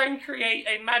 I try and create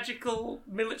a magical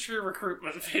military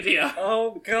recruitment video.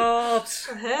 Oh god.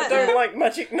 I don't like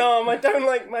Magic Nom. I don't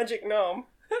like Magic Nom.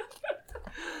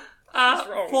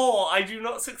 wrong? 4, I do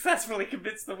not successfully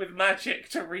convince them with magic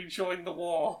to rejoin the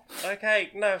war.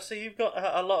 Okay, no, so you've got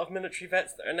a lot of military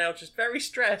vets that are now just very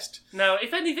stressed. No,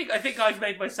 if anything, I think I've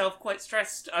made myself quite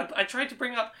stressed. I tried to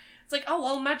bring up, it's like, oh,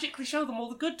 I'll magically show them all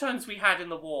the good times we had in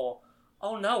the war.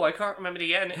 Oh no, I can't remember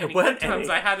any weren't good times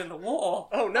any. I had in the war.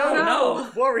 Oh no, Oh,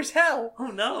 no. War is hell.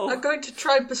 Oh no. I'm going to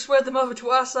try and persuade them over to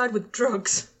our side with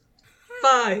drugs.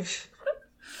 5.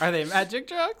 Are they magic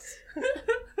drugs?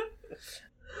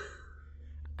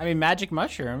 I mean, magic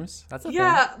mushrooms. That's a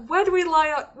Yeah, where do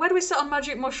we sit on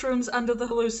magic mushrooms and other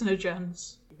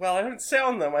hallucinogens? Well, I don't sit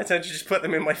on them. I tend to just put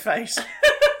them in my face.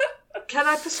 Can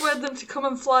I persuade them to come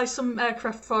and fly some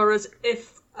aircraft for us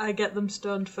if I get them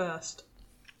stoned first?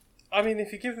 I mean,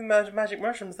 if you give them magic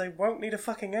mushrooms, they won't need a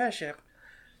fucking airship.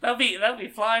 They'll be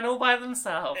flying all by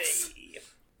themselves.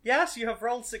 Yes, you have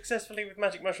rolled successfully with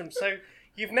magic mushrooms, so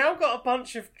you've now got a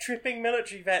bunch of tripping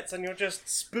military vets and you're just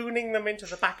spooning them into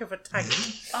the back of a tank.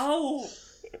 Oh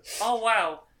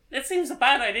wow. It seems a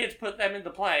bad idea to put them in the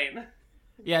plane.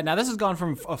 Yeah, now this has gone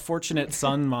from a Fortunate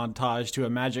Son montage to a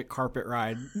magic carpet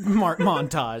ride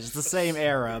montage. It's the same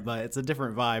era, but it's a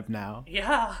different vibe now.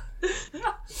 Yeah.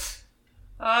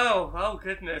 Oh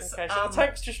goodness. Okay, so the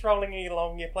tank's just rolling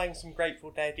along, you're playing some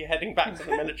Grateful Dead, you're heading back to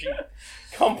the military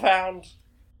compound.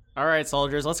 All right,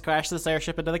 soldiers, let's crash this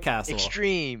airship into the castle.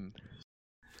 Extreme.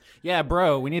 Yeah,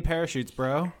 bro, we need parachutes,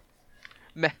 bro.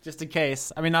 Ma- Just in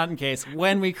case. I mean, not in case.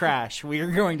 When we crash, we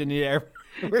are going to need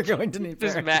We're going to need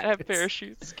Does parachutes. Matt have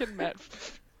parachutes? Can Matt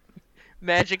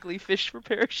magically fish for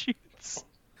parachutes?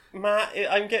 Matt,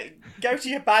 go to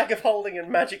your bag of holding and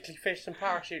magically fish some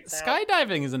parachutes out.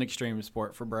 Skydiving is an extreme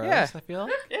sport for bros, Yeah. I feel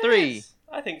like. It 3. is.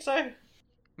 I think so.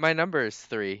 My number is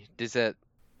 3. Does that...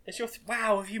 It's your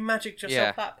wow, have you magicked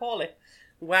yourself Yeah. that poorly?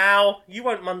 Wow, you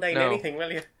won't mundane No. anything,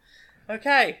 will you?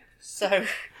 Okay, so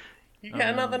you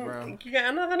get bro. you get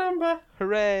another number.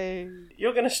 Hooray!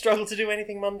 You're gonna struggle to do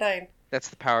anything mundane. That's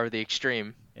the power of the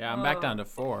extreme. Yeah, I'm back down to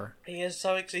 4. He is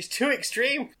he's too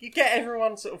extreme. You get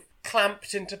everyone sort of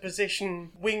clamped into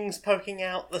position, wings poking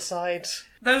out the sides.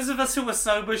 Those of us who are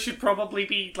sober should probably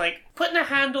be, like, putting a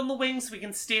hand on the wings so we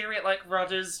can steer it like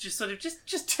rudders, just sort of,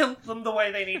 just tilt them the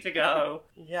way they need to go.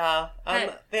 Yeah, and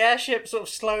Hey. the airship sort of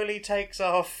slowly takes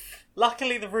off.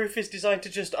 Luckily, the roof is designed to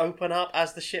just open up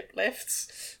as the ship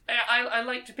lifts. I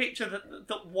like to picture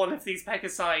that one of these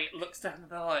Pegasi looks down and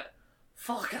they're like,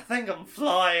 fuck, I think I'm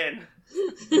flying.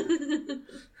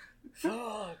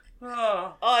 Fuck.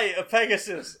 Oh. I, a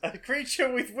Pegasus, a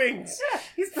creature with wings,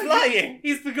 He's flying.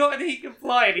 He's forgotten he can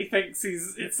fly and he thinks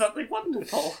it's something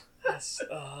wonderful. It's,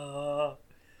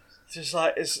 just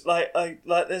like it's like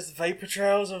there's vapor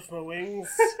trails off my wings.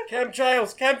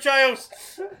 Chemtrails.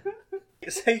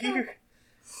 So you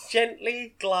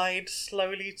gently glide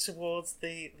slowly towards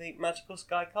the magical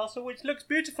sky castle, which looks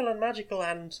beautiful and magical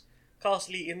and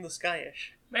castly in the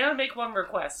skyish. May I make one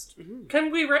request? Can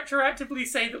we retroactively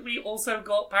say that we also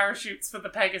got parachutes for the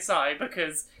Pegasi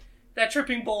because they're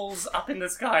tripping balls up in the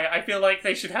sky? I feel like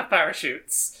they should have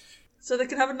parachutes. So they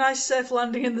can have a nice safe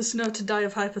landing in the snow to die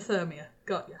of hypothermia.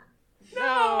 Got ya.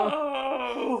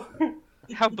 No!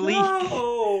 How bleak.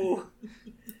 No!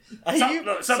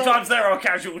 Sometimes there are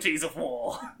casualties of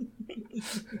war.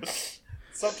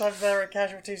 Sometimes there are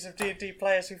casualties of D&D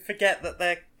players who forget that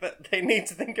they need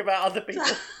to think about other people.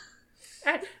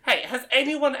 Hey, has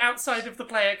anyone outside of the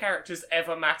player characters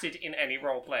ever mattered in any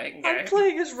role-playing game? I'm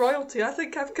playing as royalty. I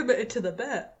think I've committed to the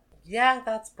bet. Yeah,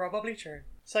 that's probably true.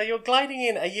 So you're gliding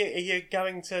in. Are you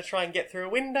going to try and get through a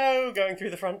window? Going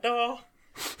through the front door?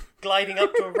 Gliding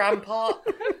up to a rampart?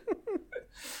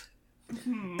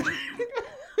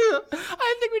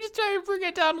 I think we just try to bring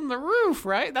it down on the roof,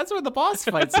 right? That's where the boss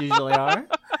fights usually are.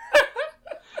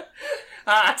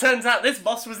 Turns out this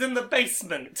boss was in the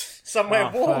basement. Somewhere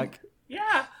Oh, warm. fuck.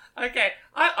 Yeah, okay.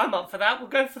 I'm up for that. We'll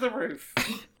go for the roof.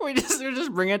 We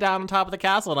just bring it down on top of the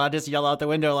castle, and I just yell out the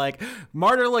window like,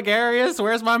 "Martyr Ligarius,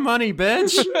 where's my money,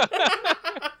 bitch?"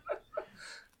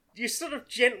 You sort of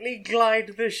gently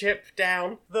glide the ship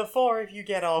down. The 4 of you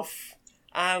get off,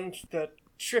 and the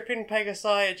tripping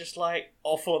Pegasi are just like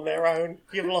off on their own.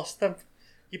 You've lost them.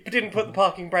 You didn't put the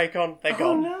parking brake on. They're Oh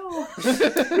gone. no!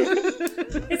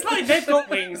 It's fine. They've got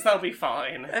wings. They'll be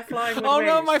fine. They're flying with Oh wings.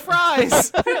 no, my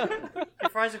fries! Your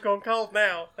fries have gone cold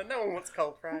now, and no one wants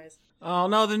cold fries. Oh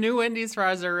no, the new Wendy's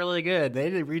fries are really good. They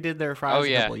redid their fries Oh, a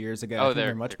yeah. couple years ago. Oh, I think they're-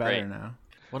 they're much they're better great. now.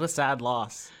 What a sad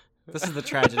loss. This is the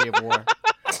tragedy of war.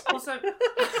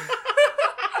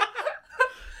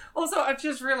 Also, I've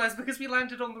just realised because we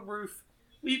landed on the roof,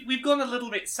 we've gone a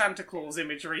little bit Santa Claus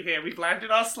imagery here. We've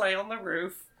landed our sleigh on the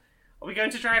roof. Are we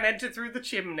going to try and enter through the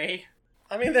chimney?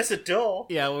 I mean, there's a door.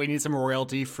 Yeah, we need some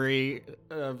royalty-free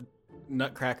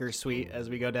Nutcracker sweet as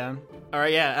we go down. All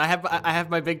right, yeah, I have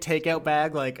my big takeout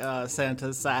bag, like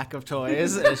Santa's sack of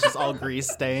toys. It's just all grease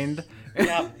stained.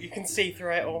 Yeah, you can see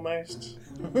through it almost.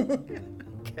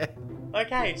 Okay.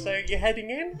 Okay, so you're heading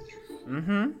in?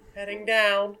 Mm-hmm. Heading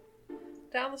down.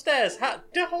 Down the stairs.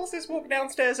 Do horses walk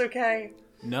downstairs okay?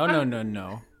 No.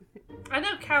 I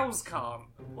know cows can't.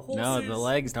 Horses... No, the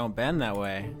legs don't bend that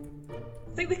way.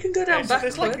 I think we can go down Okay, so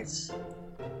there's backwards.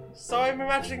 So I'm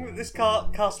imagining that this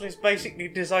castle is basically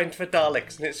designed for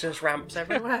Daleks and it's just ramps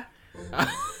everywhere.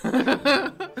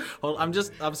 Hold, I'm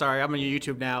sorry, I'm on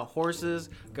YouTube now. Horses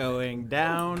going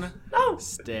down No!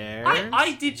 stairs.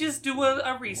 I did just do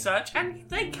a research, and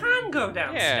they can go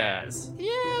downstairs.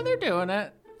 Yeah, they're doing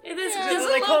it. It is. Yeah, it's but a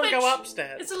they little can't bit go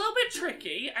upstairs. It's a little bit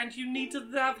tricky, and you need to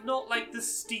have not like the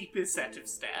steepest set of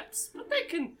steps, but they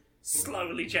can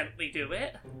slowly, gently do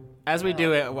it. As we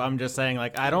do it, I'm just saying,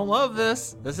 like, I don't love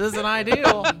this. This isn't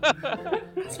ideal.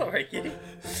 That's not very good.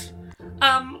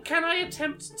 Can I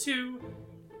attempt to,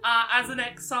 as an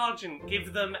ex-sergeant,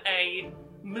 give them a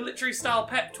military-style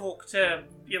pep talk to,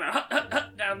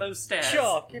 down those stairs?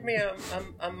 Sure, give me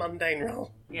a mundane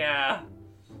roll. Yeah.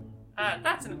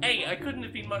 That's an 8. I couldn't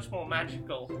have been much more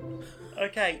magical.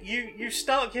 Okay, you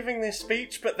start giving this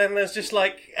speech, but then there's just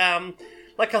like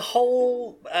a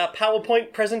whole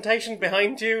PowerPoint presentation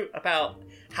behind you about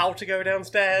how to go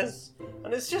downstairs,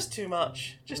 and it's just too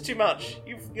much. Just too much.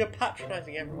 You're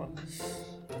patronising everyone,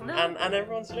 No. and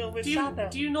everyone's a little bit sad now.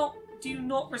 Do you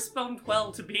not respond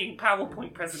well to being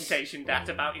PowerPoint presentation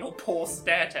data about your poor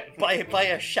stair technique? By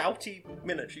a shouty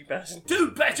military person. Do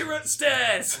better at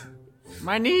stairs!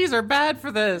 My knees are bad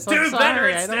for this. I'm Do sorry, better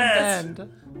I at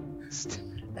don't stairs.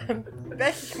 bend.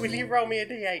 Becky, will you roll me a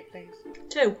d8, please?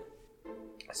 2.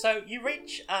 So you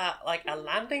reach like a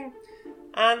landing,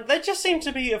 and there just seem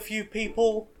to be a few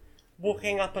people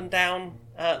walking up and down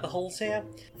the halls here.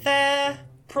 They're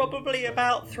probably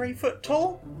about 3 foot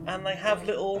tall, and they have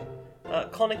little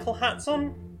conical hats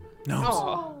on. No.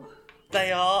 Oh,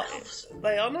 They are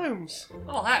gnomes.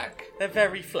 oh heck. They're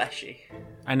very fleshy.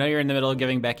 I know you're in the middle of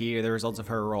giving Becky the results of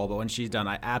her roll, but when she's done,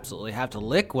 I absolutely have to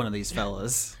lick one of these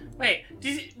fellas. Wait,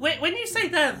 when you say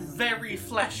they're very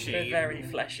fleshy, They're very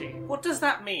fleshy. what does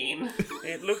that mean?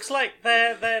 It looks like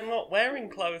they're not wearing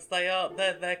clothes.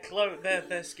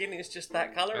 Their skin is just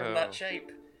that color and Oh. that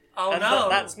shape. Oh And no.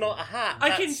 that's not a hat. I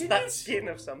That's continue- skin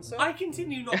of some sort. I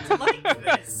continue not to like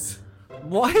this.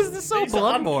 Why is this so These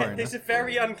are Bloodborne? This is a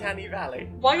very uncanny valley.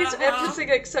 Why is Uh-huh. everything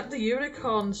except the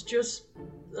unicorns just...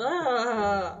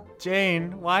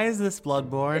 Jane, why is this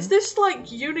Bloodborne? Is this like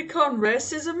unicorn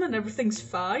racism and everything's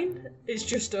fine? It's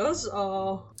just us,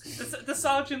 or... The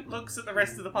sergeant looks at the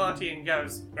rest of the party and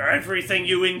goes, "Everything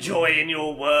you enjoy in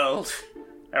your world,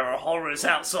 there are horrors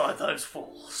outside those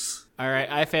walls." All right,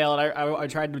 I failed. I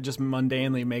tried to just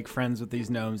mundanely make friends with these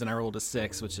gnomes, and I rolled a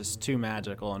 6, which is too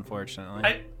magical,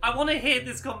 unfortunately. I want to hear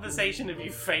this conversation of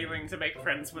you failing to make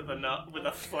friends with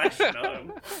a flesh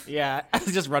gnome. Yeah, I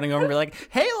was just running over and be like,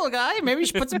 hey, little guy, maybe you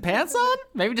should put some pants on?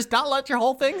 Maybe just not let your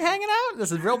whole thing hanging out?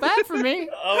 This is real bad for me.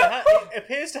 It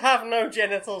appears to have no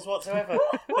genitals whatsoever,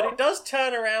 but it does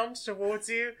turn around towards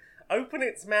you, open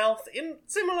its mouth in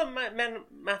similar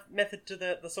method to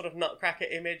the sort of Nutcracker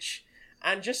image,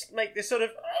 and just make this sort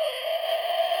of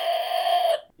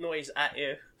noise at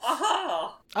you.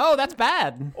 Aha! Oh, that's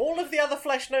bad. All of the other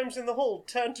flesh gnomes in the hall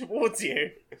turn towards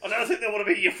you I don't think they want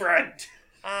to be your friend.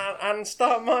 and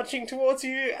start marching towards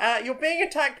you. You're being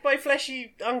attacked by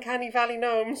fleshy, uncanny valley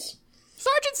gnomes.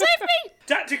 Sergeant, save me!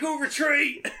 Tactical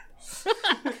retreat!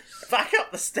 Back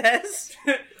up the stairs.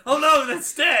 Oh no, the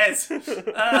stairs!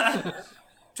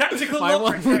 Tactical My not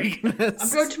one retreat! weakness. I'm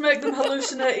going to make them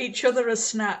hallucinate each other as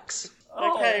snacks.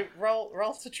 Okay, roll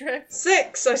to trip.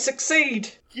 6! I succeed!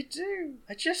 You do.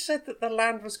 I just said that the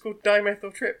land was called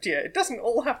dimethyltryptia. It doesn't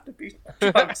all have to be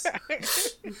drugs.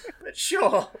 But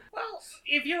sure. Well,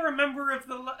 if you're a member of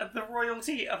the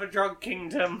royalty of a drug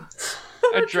kingdom,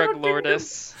 A drug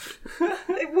lordess.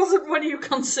 It wasn't when you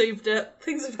conceived it.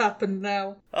 Things have happened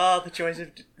now. Ah, the joys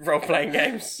of role-playing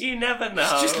games. You never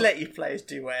know. Just let your players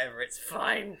do whatever, it's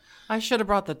fine. I should have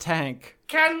brought the tank.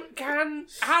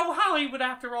 How high would I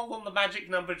have to roll on the magic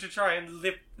number to try and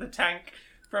lift the tank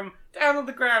from down on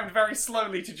the ground very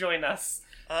slowly to join us?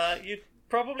 You'd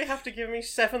probably have to give me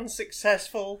 7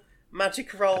 successful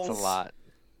magic rolls That's a lot.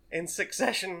 in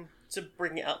succession to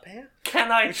bring it up here. Can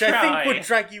I Which try? I think would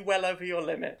drag you well over your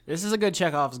limit. This is a good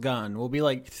Chekhov's gun. We'll be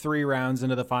like 3 rounds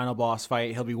into the final boss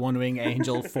fight. He'll be one-wing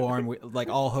angel form, like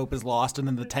all hope is lost, and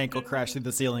then the tank will crash through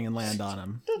the ceiling and land on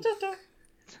him.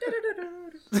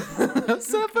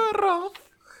 Sephiroth!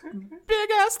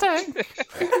 Big-ass tank!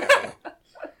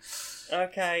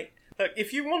 Okay. Look,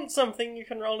 if you want something, you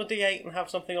can roll a d8 and have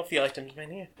something off the items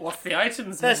menu. What's the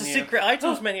items There's a menu? secret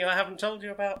items menu I haven't told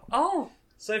you about. Oh,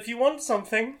 So if you want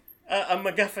something, a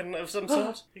MacGuffin of some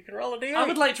sort, you can roll a d8. I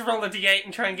would like to roll a d8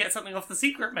 and try and get something off the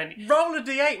secret menu. Roll a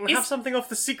d8 and Is- have something off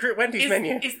the secret Wendy's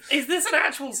menu. Is this an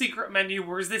actual secret menu,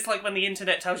 or is this like when the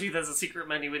internet tells you there's a secret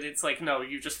menu and it's like, no,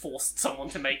 you just forced someone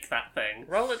to make that thing?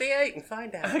 Roll a d8 and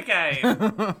find out. Okay.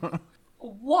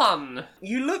 1.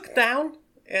 You look down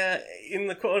in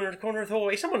the corner of the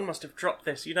hallway. Someone must have dropped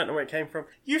this. You don't know where it came from.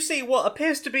 You see what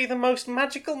appears to be the most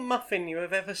magical muffin you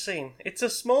have ever seen. It's a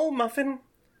small muffin.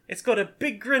 It's got a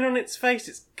big grin on its face.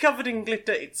 It's covered in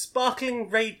glitter. It's sparkling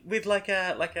with like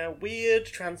a weird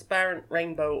transparent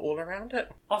rainbow all around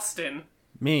it. Austin,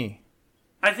 Me.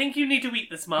 I think you need to eat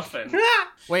this muffin.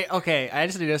 Wait, okay, I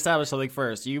just need to establish something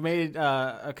first. You made,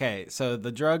 okay, so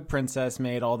the drug princess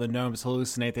made all the gnomes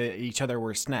hallucinate that each other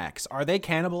were snacks. Are they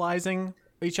cannibalizing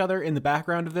each other in the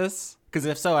background of this? Because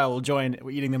if so, I will join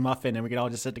eating the muffin and we can all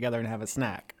just sit together and have a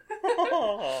snack.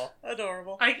 Oh,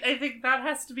 adorable. I think that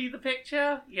has to be the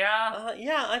picture. Yeah.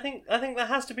 Yeah, I think that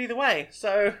has to be the way.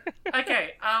 So,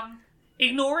 Okay,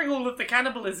 ignoring all of the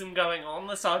cannibalism going on,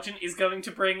 the sergeant is going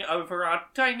to bring over our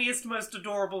tiniest, most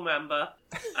adorable member,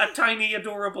 a tiny,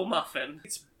 adorable muffin.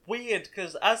 it's weird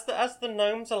because as the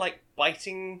gnomes are like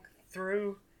biting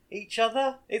through each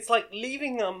other, it's like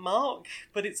leaving a mark,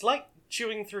 but it's like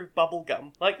chewing through bubble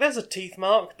gum. Like there's a teeth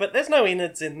mark, but there's no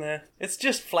innards in there. It's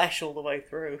just flesh all the way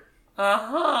through.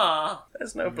 Uh-huh.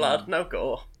 There's no blood, no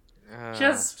gore.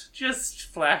 Just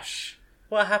flesh.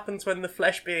 What happens when the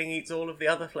flesh being eats all of the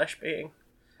other flesh being?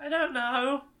 I don't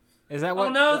know. Is that what?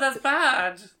 Oh no, that's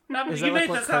bad. Is You that made like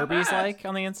what that sound Kirby's bad. like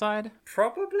on the inside?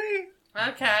 Probably.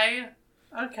 Okay.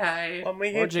 When we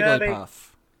Or hear Kirby. Jigglypuff?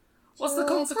 What's the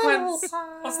consequence?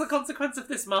 What's the consequence of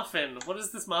this muffin? What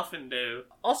does this muffin do?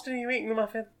 Austin, are you eating the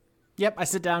muffin? Yep, I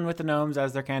sit down with the gnomes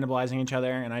as they're cannibalizing each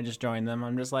other, and I just join them.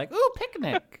 I'm just like, ooh,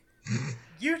 picnic.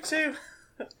 You two.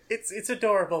 It's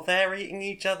adorable. They're eating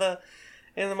each other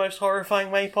in the most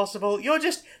horrifying way possible. You're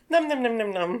just num num num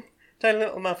num num, tiny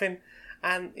little muffin,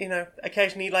 and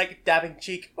occasionally like dabbing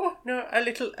cheek. Oh no, a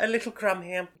little crumb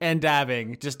here. And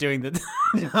dabbing, just doing the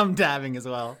I'm dabbing as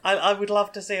well. I would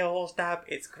love to see a horse dab.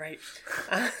 It's great.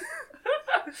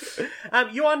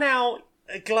 You are now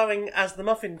glowing as the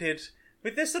muffin did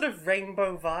with this sort of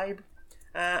rainbow vibe,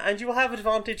 and you will have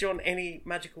advantage on any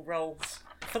magical rolls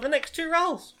for the next 2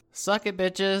 rolls. Suck it,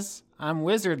 bitches. I'm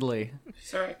wizardly.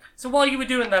 Sorry. So while you were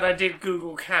doing that, I did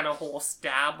Google can a horse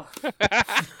dab.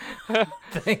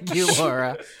 Thank you,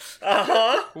 Laura.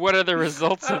 What are the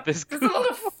results of this? There's a lot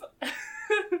of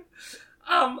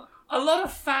a lot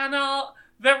of fan art,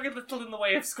 very little in the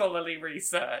way of scholarly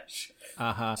research.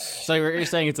 So you're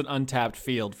saying it's an untapped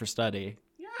field for study.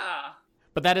 Yeah.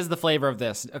 But that is the flavor of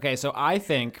this. Okay, so I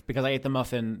think, because I ate the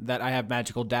muffin, that I have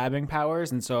magical dabbing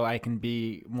powers, and so I can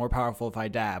be more powerful if I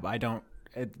dab.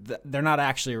 They're not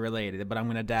actually related, but I'm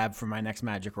going to dab for my next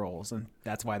magic rolls, and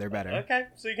that's why they're better. Okay,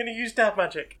 so you're going to use dab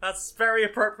magic. That's very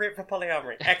appropriate for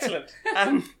polyamory. Excellent.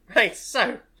 Right,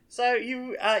 so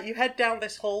you head down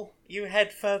this hall, you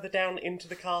head further down into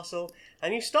the castle,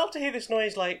 and you start to hear this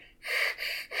noise like...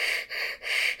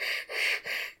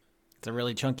 It's a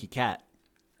really chunky cat.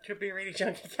 Could be a really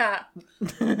chunky cat.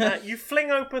 You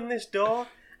fling open this door,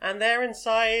 and there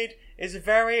inside is a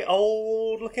very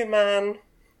old-looking man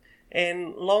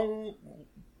in long,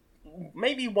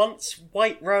 maybe once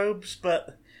white robes,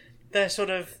 but they're sort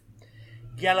of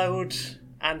yellowed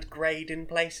and greyed in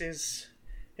places.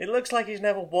 It looks like he's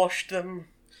never washed them.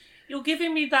 You're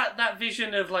giving me that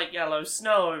vision of like yellow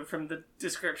snow from the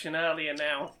description earlier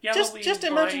now. Yellowy, Just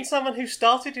imagine white. someone who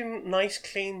started in nice,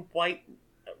 clean, white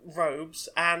robes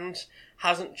and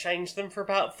hasn't changed them for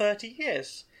about 30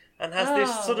 years. And has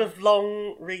this sort of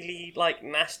long, really, like,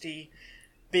 nasty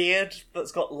beard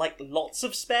that's got, like, lots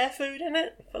of spare food in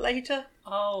it for later.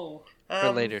 Oh.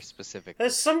 For later specifically.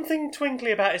 There's something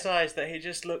twinkly about his eyes that he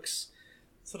just looks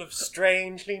sort of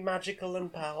strangely magical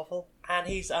and powerful. And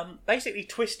he's basically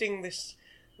twisting this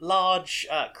large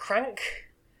crank,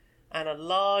 and a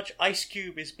large ice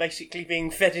cube is basically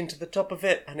being fed into the top of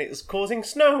it, and it is causing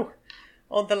snow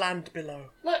on the land below.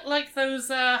 Like those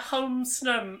home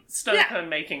snow cone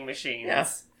making machines. Yeah.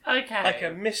 Okay. Like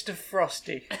a mist of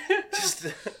frosty, just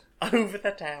over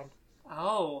the town.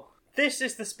 Oh. This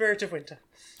is the spirit of winter.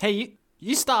 Hey,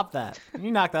 you stop that. You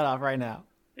knock that off right now.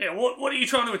 Yeah, what are you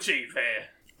trying to achieve here?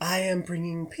 I am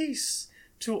bringing peace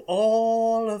to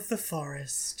all of the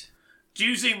forest. Do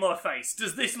you see my face?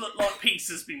 Does this look like peace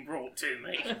has been brought to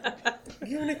me?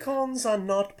 Unicorns are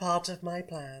not part of my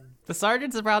plan. The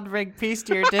sergeant's about to bring peace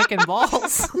to your dick and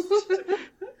balls.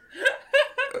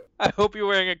 I hope you're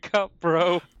wearing a cup,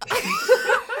 bro.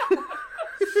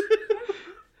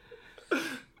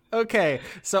 Okay,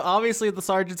 so obviously the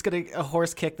sergeant's gonna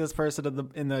horse kick this person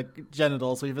in the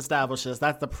genitals. We've established this.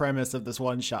 That's the premise of this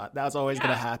one shot. That's always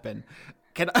gonna happen.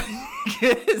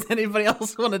 Does anybody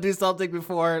else want to do something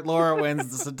before Laura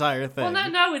wins this entire thing? Well,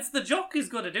 no, it's the jock who's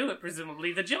got to do it,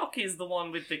 presumably. The jock is the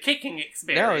one with the kicking No,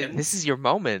 experience. this is your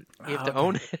moment. You have to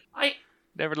own it.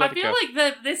 Never let I it feel go. like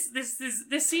that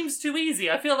this seems too easy.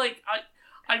 I feel like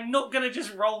I'm not going to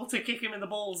just roll to kick him in the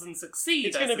balls and succeed.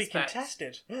 It's I going to be suspect.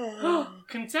 contested.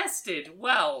 Contested?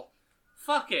 Well,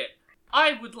 fuck it.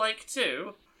 I would like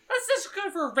to. Let's just go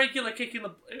for a regular kick in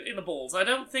the balls. I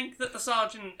don't think that the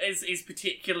sergeant is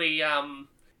particularly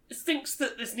thinks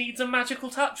that this needs a magical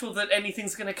touch or that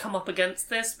anything's going to come up against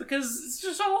this because it's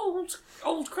just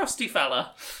old crusty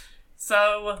fella.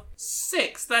 So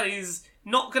 6. That is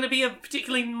not going to be a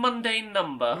particularly mundane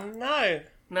number. No.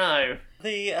 No.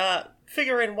 The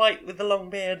figure in white with the long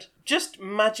beard just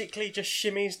magically just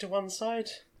shimmies to one side,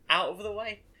 out of the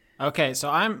way. Okay, so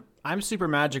I'm super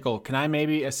magical. Can I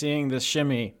maybe, seeing this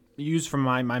shimmy, use from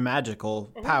my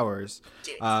magical powers,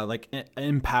 like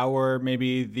empower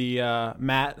maybe the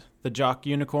Matt, the jock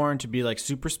unicorn, to be like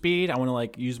super speed? I want to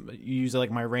like use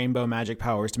like my rainbow magic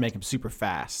powers to make him super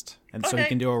fast, and so he Okay.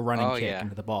 can do a running kick yeah.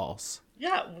 into the balls.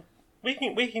 Yeah, we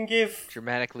can give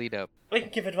Dramatic lead up.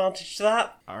 advantage to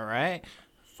that. All right.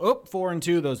 4 and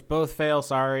 2, those both fail.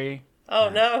 Sorry. Oh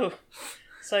no.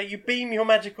 So you beam your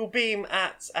magical beam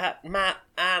at Matt,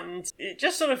 and it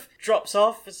just sort of drops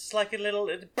off. It's like a little.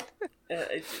 It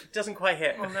doesn't quite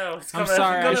hit. Oh no, it's I'm got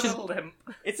sorry, got I a should- little limp.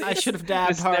 I should have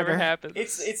dabbed This harder. never happens.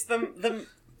 It's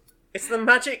the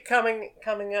magic coming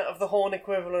out of the horn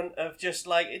equivalent of just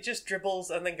like it just dribbles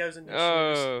and then goes into shoes.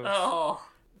 Oh. Oh.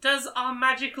 Does our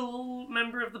magical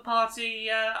member of the party,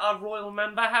 our royal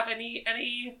member, have any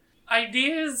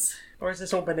ideas? Or is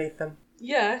this all beneath them?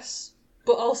 Yes,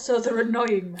 but also they're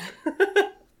annoying me.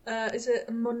 Is it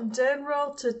a mundane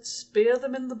roll to spear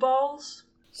them in the balls?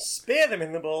 Spear them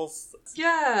in the balls.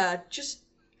 Yeah, just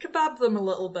kebab them a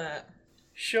little bit.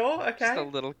 Sure, okay. Just a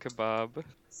little kebab.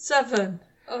 7.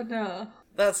 Oh no.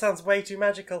 That sounds way too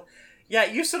magical. Yeah,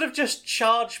 you sort of just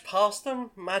charge past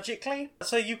them magically.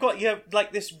 So you've got your,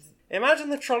 like this, imagine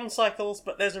the Tron cycles,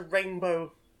 but there's a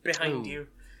rainbow behind you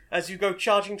as you go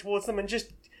charging towards them, and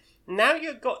just, now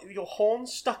you've got your horn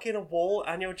stuck in a wall,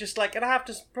 and you're just like, gonna have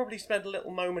to probably spend a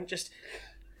little moment just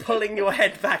pulling your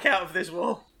head back out of this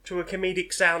wall to a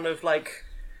comedic sound of, like,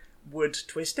 wood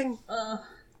twisting. I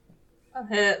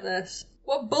hate this.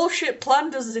 What bullshit plan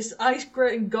does this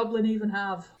ice-grating goblin even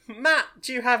have? Matt,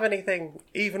 do you have anything,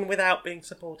 even without being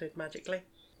supported magically?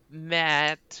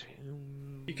 Matt.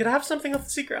 You could have something off the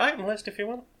secret item list if you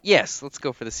want. Yes, let's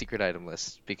go for the secret item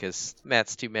list because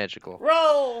Matt's too magical.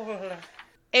 Roll!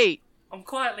 8. I'm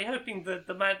quietly hoping that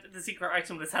the secret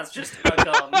item list has just a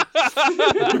gun.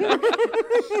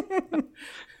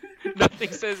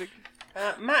 Nothing says it.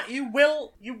 Matt, you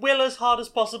will as hard as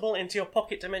possible into your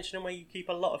pocket dimension where you keep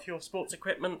a lot of your sports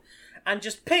equipment, and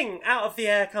just ping, out of the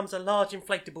air comes a large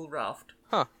inflatable raft.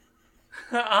 Huh.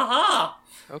 Aha!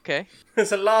 Okay.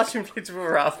 There's a large inflatable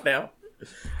raft now.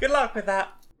 Good luck with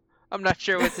that. I'm not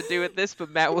sure what to do with this, but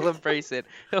Matt will embrace it.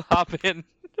 He'll hop in.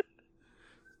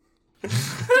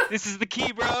 This is the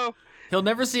key, bro. He'll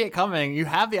never see it coming. You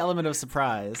have the element of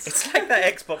surprise. It's like that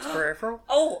Xbox peripheral.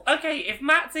 Oh, okay, if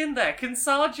Matt's in there, can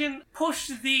Sergeant push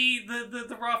the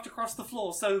raft across the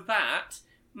floor so that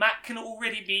Matt can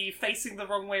already be facing the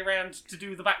wrong way around to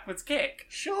do the backwards kick?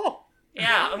 Sure.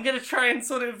 Yeah, I'm gonna try and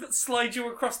sort of slide you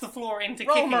across the floor into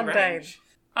Roll kicking mundane. range.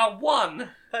 1.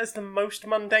 That is the most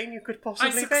mundane you could I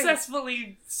possibly be.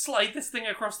 successfully slide this thing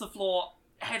across the floor,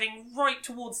 heading right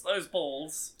towards those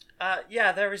balls.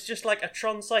 Yeah, there is just like a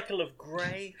Tron cycle of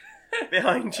grey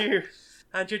behind you.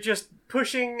 and you're just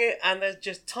pushing it, and there's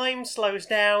just time slows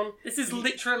down. This is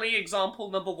literally example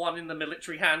number 1 in the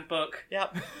military handbook.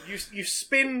 Yep. You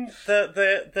spin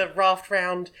the raft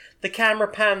round, the camera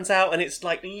pans out, and it's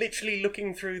like literally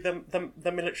looking through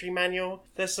the military manual.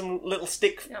 There's some little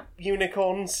stick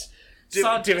unicorns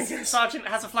doing this. Sergeant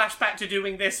has a flashback to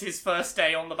doing this his first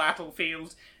day on the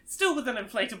battlefield. Still with an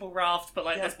inflatable raft, but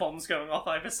there's bombs going off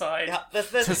either side. Yeah,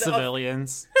 there's To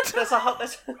civilians. There's a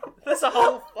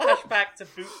whole flashback to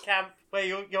boot camp where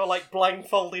you're like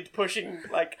blindfolded pushing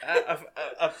like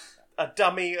a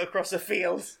dummy across a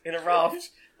field in a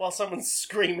raft while someone's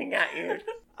screaming at you.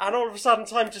 And all of a sudden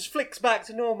time just flicks back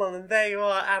to normal, and there you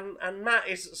are, and Matt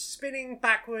is spinning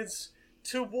backwards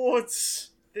towards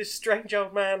this strange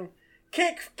old man.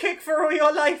 Kick for all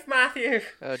your life, Matthew!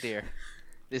 Oh dear.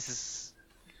 This is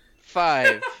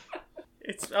 5.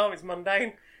 It's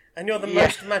mundane, and you're the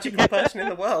most magical person in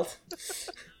the world.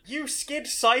 You skid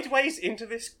sideways into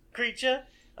this creature.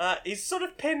 He's sort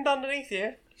of pinned underneath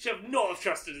you. Should not have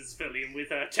trusted a civilian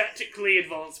with a tactically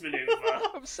advanced maneuver.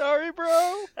 I'm sorry,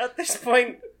 bro. At this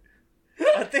point,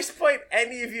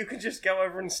 any of you can just go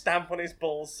over and stamp on his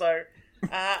balls. So,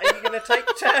 are you going to take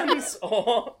turns,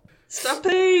 or...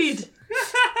 Stampede!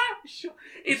 Sure.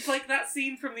 It's like that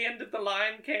scene from the end of The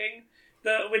Lion King,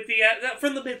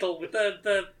 from the middle with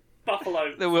the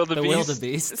buffalo. The wildebeest. The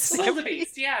wildebeest.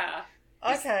 Wildebeest, yeah.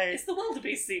 Okay. It's the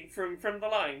wildebeest scene from The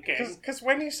Lion King. Because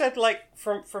when you said, like,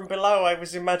 from below, I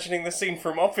was imagining the scene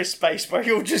from Office Space where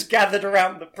you're just gathered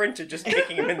around the printer just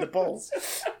kicking him in the balls.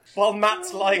 While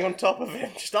Matt's lying on top of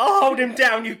him. Just, I'll hold him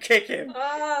down, you kick him.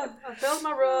 I failed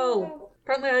my roll.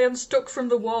 Apparently I unstuck from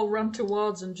the wall, ran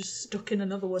towards, and just stuck in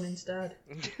another one instead.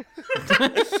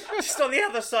 Just on the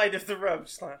other side of the room.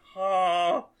 Just like,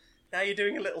 Now you're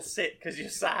doing a little sit because you're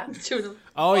sad.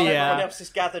 Oh, While everyone yeah. else is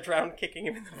gathered round kicking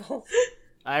him in the balls.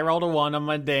 I rolled a 1 on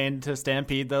my Dane to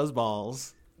stampede those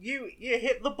balls. You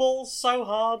hit the balls so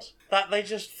hard that they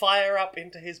just fire up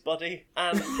into his body,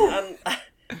 and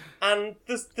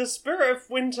the spirit of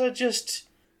winter just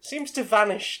seems to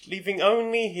vanish, leaving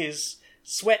only his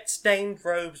sweat-stained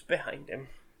robes behind him.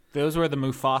 Those were the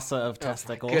Mufasa of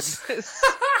testicles. Goodness.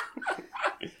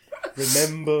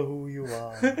 Remember who you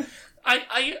are.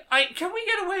 Can we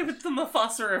get away with the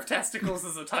Mufasa of testicles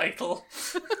as a title?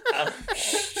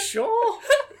 Sure.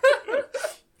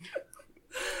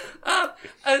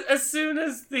 As soon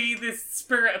as this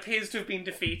spirit appears to have been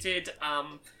defeated,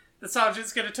 the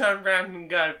sergeant's going to turn around and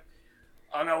go,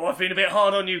 I know I've been a bit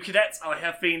hard on you, cadets. I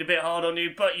have been a bit hard on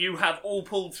you, but you have all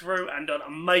pulled through and done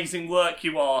amazing work,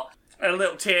 you are. And a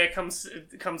little tear comes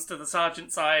to the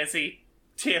sergeant's eye as he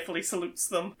tearfully salutes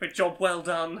them. Good job well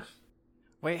done.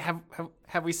 Wait,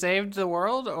 have we saved the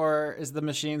world, or is the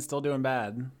machine still doing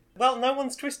bad? Well, no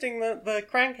one's twisting the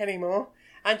crank anymore,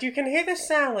 and you can hear the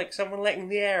sound like someone letting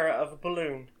the air out of a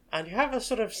balloon. And you have a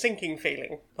sort of sinking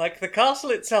feeling. Like the castle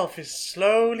itself is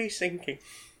slowly sinking.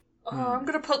 Oh, I'm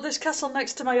going to put this castle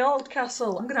next to my old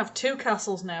castle. I'm going to have 2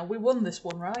 castles now. We won this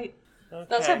one, right? Okay,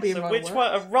 That's how being so wrong which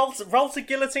works. one? Roll to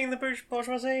guillotine the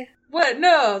bourgeoisie? Wait,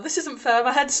 no, this isn't fair.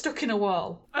 My head's stuck in a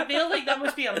wall. I feel like that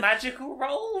must be a magical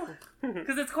roll.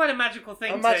 Because it's quite a magical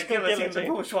thing A to magical guillotine the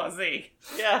guillotine. bourgeoisie.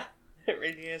 Yeah, it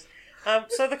really is.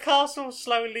 So the castle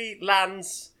slowly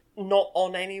lands not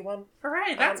on anyone.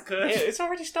 Hooray, that's good. It's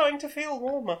already starting to feel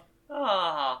warmer.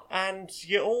 Ah, And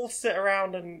you all sit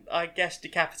around and, I guess,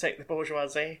 decapitate the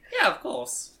bourgeoisie. yeah, of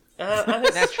course. And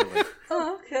it's, Naturally.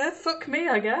 Oh, okay. Fuck me,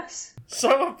 I guess.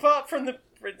 so apart from the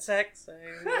princess,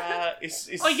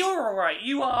 is Oh, you're alright.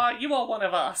 You are one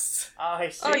of us. I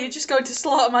see. Oh, you're just going to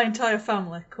slaughter my entire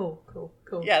family. Cool.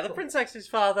 Yeah, the cool. princess's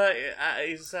father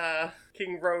is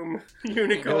King Rome He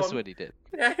Unicorn. knows what he did.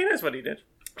 Yeah, he knows what he did.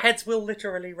 Heads will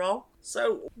literally roll.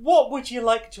 So, what would you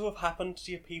like to have happened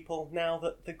to your people now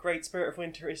that the Great Spirit of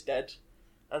Winter is dead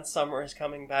and summer is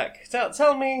coming back?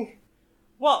 Tell me,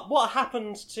 what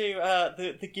happened to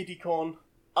the Giddy Corn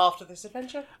after this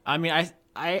adventure? I mean,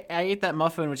 I ate that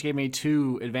muffin, which gave me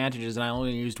 2 advantages, and I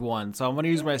only used 1. So I'm going to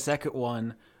use my second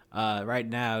one right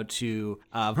now to...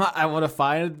 I want to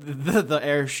find the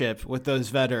airship with those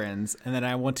veterans, and then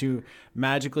I want to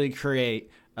magically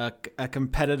create a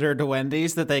competitor to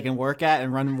Wendy's that they can work at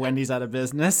and run Wendy's out of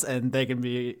business, and they can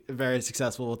be very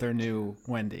successful with their new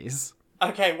Wendy's.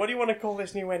 Okay, what do you want to call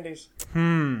this new Wendy's?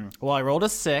 Well, I rolled a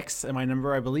 6, and my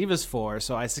number, I believe, is 4,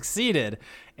 so I succeeded.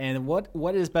 And what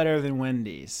is better than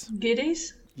Wendy's?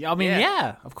 Giddies? Yeah, I mean,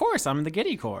 yeah, of course, I'm the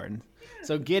Giddy Corn.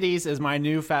 So Giddy's is my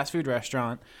new fast food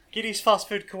restaurant. Giddy's Fast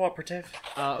Food Cooperative.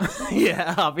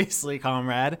 Yeah, obviously,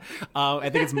 comrade. I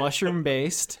think it's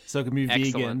mushroom-based, so it can be vegan,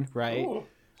 Excellent. right? Ooh.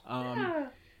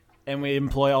 and we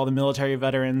employ all the military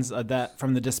veterans that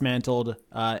from the dismantled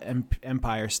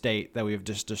Empire State that we've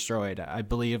just destroyed. I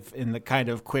believe in the kind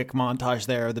of quick montage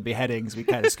there of the beheadings we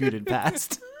kind of scooted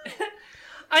past.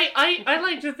 I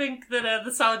like to think that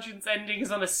the Sergeant's ending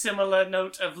is on a similar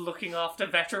note of looking after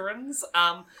veterans.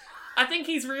 I think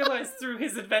he's realised through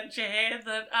his adventure here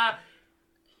that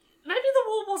maybe the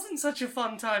war wasn't such a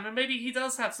fun time, and maybe he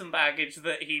does have some baggage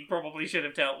that he probably should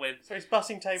have dealt with. So he's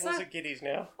bussing tables at Giddy's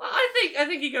now. Well, I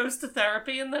think he goes to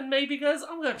therapy and then maybe goes,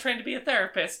 I'm going to train to be a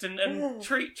therapist and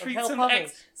treat help some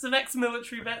others.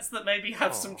 ex-military vets that maybe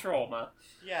have some trauma.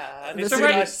 Yeah, and This it's So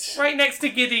is nice. right next to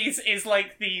Giddy's is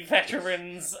like the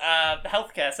veterans'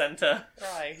 healthcare centre.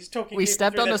 Right, he's talking. We people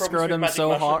stepped through on their the problems with scrotum magic so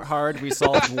mushrooms. hard we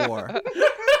solved war.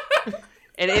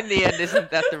 And in the end,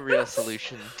 isn't that the real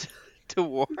solution to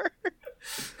war?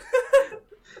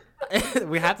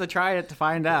 We have to try it to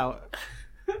find out.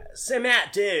 So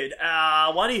Matt, dude,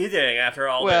 what are you doing after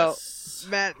all Well, this?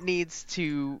 Matt needs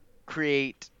to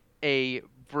create a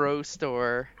bro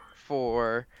store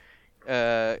for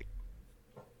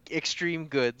extreme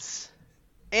goods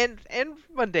and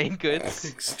mundane goods.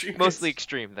 Extreme Mostly goods.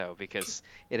 extreme though, because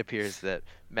it appears that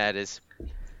Matt is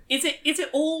Is it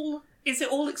all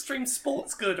extreme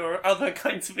sports good or other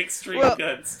kinds of extreme Well-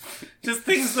 goods? Just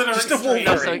things that are Just a extreme.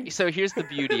 No, Wolverine. so here's the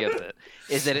beauty of it,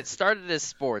 is that it started as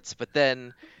sports, but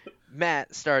then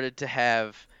Matt started to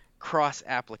have cross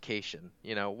application.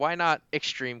 You know, why not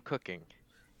extreme cooking,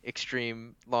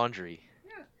 extreme laundry,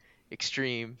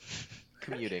 extreme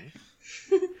commuting?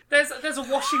 There's a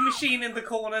washing machine in the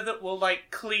corner that will like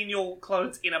clean your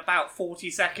clothes in about 40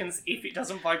 seconds if it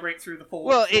doesn't vibrate through the floor.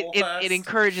 Well, floor it first.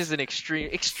 encourages an extreme.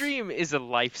 Extreme is a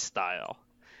lifestyle.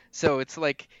 So it's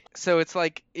like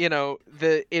you know,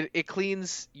 it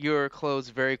cleans your clothes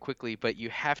very quickly, but you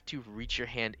have to reach your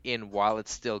hand in while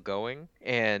it's still going,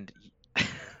 and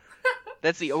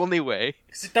that's the only way.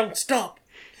 'Cause it don't stop.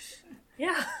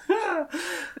 Yeah.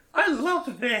 I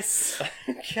love this.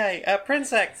 Okay,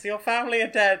 Prince X, your family are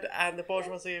dead and the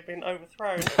bourgeoisie have been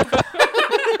overthrown.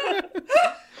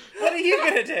 What are you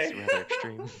gonna do? Rather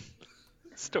extreme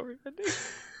story ending.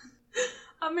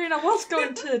 I mean, I was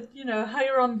going to,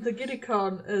 hire on the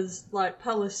Giddycon as,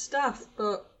 palace staff,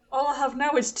 but all I have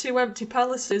now is 2 empty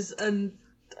palaces and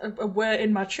a weight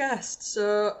in my chest,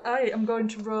 so I am going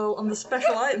to roll on the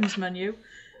special items menu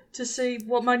to see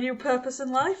what my new purpose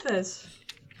in life is.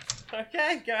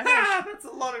 Okay, go ahead. That's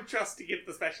a lot of trust to give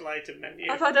the special item menu.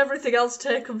 I've had everything else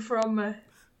taken from me.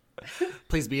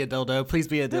 Please be a dildo. Please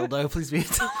be a dildo. Please be a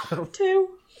dildo. 2.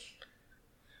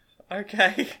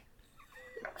 Okay.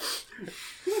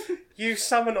 You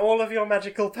summon all of your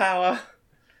magical power.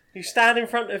 You stand in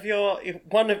front of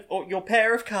your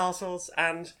pair of castles,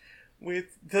 and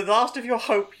with the last of your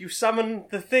hope, you summon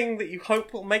the thing that you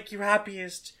hope will make you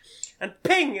happiest. And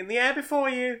ping! In the air before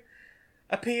you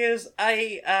appears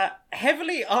a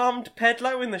heavily armed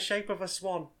pedalo in the shape of a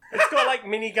swan. It's got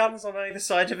mini guns on either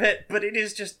side of it, but it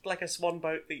is just like a swan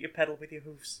boat that you pedal with your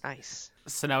hoofs. Nice.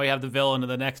 So now we have the villain of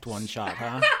the next one shot,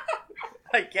 huh?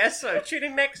 I guess so. Tune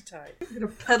in next time. I'm going to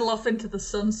pedal off into the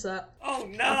sunset. Oh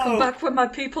Come no! back when my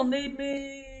people need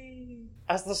me.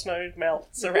 As the snow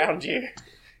melts around you,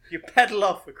 you pedal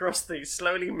off across the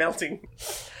slowly melting.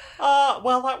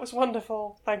 Well, that was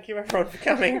wonderful. Thank you, everyone, for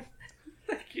coming.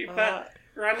 Thank you for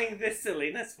running this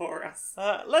silliness for us.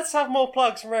 Let's have more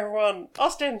plugs from everyone.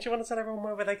 Austin, do you want to tell everyone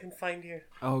where they can find you?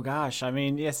 Oh gosh, I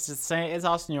mean, yes, it's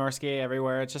Austin Yorsky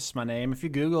everywhere. It's just my name. If you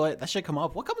Google it, that should come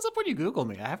up. What comes up when you Google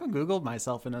me? I haven't Googled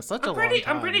myself in such a long time.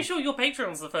 I'm pretty sure your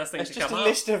Patreon's the first thing It's to just come a up.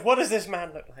 list of what does this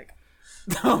man look like.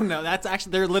 Oh no, that's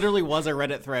actually there. Literally was a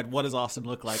Reddit thread. What does Austin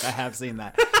look like? I have seen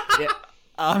that. Yeah.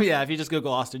 If you just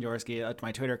Google Austin Yorsky,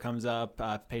 my Twitter comes up,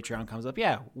 Patreon comes up.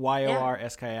 Yeah,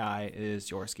 YORSKI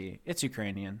is Yorsky. It's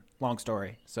Ukrainian. Long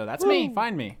story. So that's me.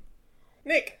 Find me.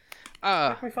 Nick,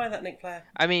 where can we find that Nick Flair?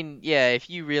 I mean, yeah, if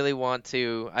you really want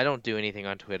to, I don't do anything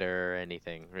on Twitter or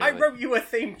anything. Really. I wrote you a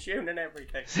theme tune and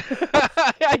everything.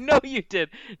 I know you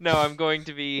did. No, I'm going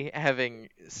to be having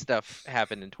stuff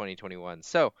happen in 2021.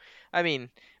 So, I mean,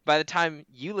 by the time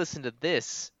you listen to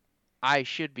this, I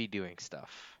should be doing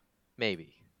stuff.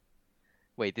 Maybe.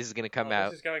 Wait, this is going to come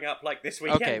out. This is going up this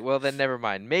weekend. Okay, well then never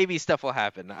mind. Maybe stuff will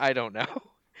happen. I don't know.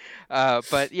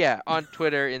 But yeah, on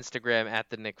Twitter, Instagram, at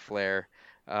the Nick Flair.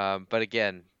 But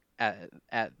again,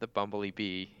 at the Bumblebee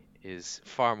Bee is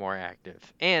far more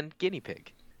active. And Guinea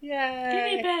Pig. Yay!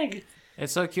 Guinea pig.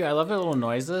 It's so cute. I love their little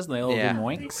noises and they little Yeah.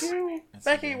 moinks.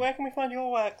 Becky, where can we find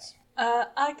your works?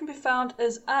 I can be found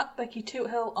as at Becky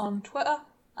Toothill on Twitter,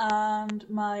 and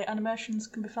my animations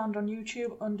can be found on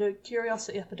YouTube under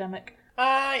Curiosity Epidemic.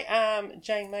 I am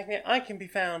Jane Magnet. I can be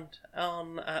found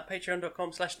on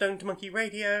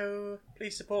patreon.com/stonedmonkeyradio.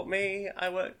 Please support me. I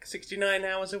work 69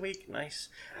 hours a week. Nice.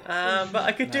 But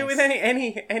I could do with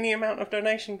any amount of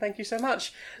donation. Thank you so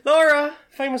much. Laura,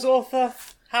 famous author,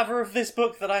 haver of this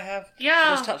book that I have.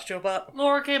 Yeah. Just touched your butt.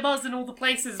 Laura K. Buzz in all the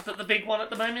places, but the big one at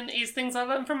the moment is Things I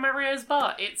Learned from Mario's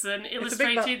Butt. It's an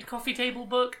illustrated coffee table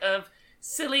book of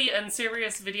silly and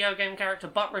serious video game character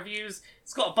butt reviews.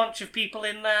 It's got a bunch of people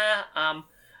in there.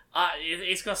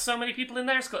 It's got so many people in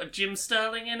there. It's got Jim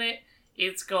Sterling in it.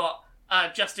 It's got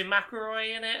Justin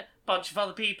McElroy in it. A bunch of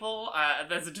other people.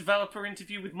 There's a developer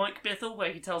interview with Mike Bithell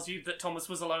where he tells you that Thomas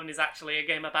Was Alone is actually a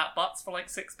game about butts for like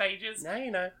 6 pages. Now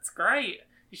you know. It's great.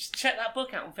 You should check that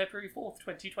book out on February 4th,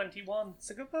 2021.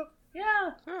 It's a good book.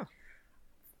 Yeah.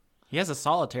 He has a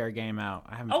solitaire game out.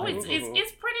 I haven't Oh, played it's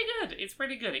pretty good. It's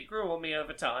pretty good. It grew on me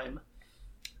over time.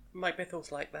 Mike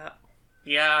Bithell's like that.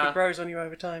 Yeah. It grows on you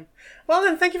over time. Well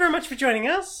then, thank you very much for joining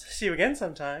us. See you again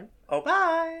sometime. Oh,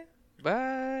 bye!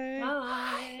 Bye.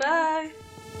 Bye. Bye.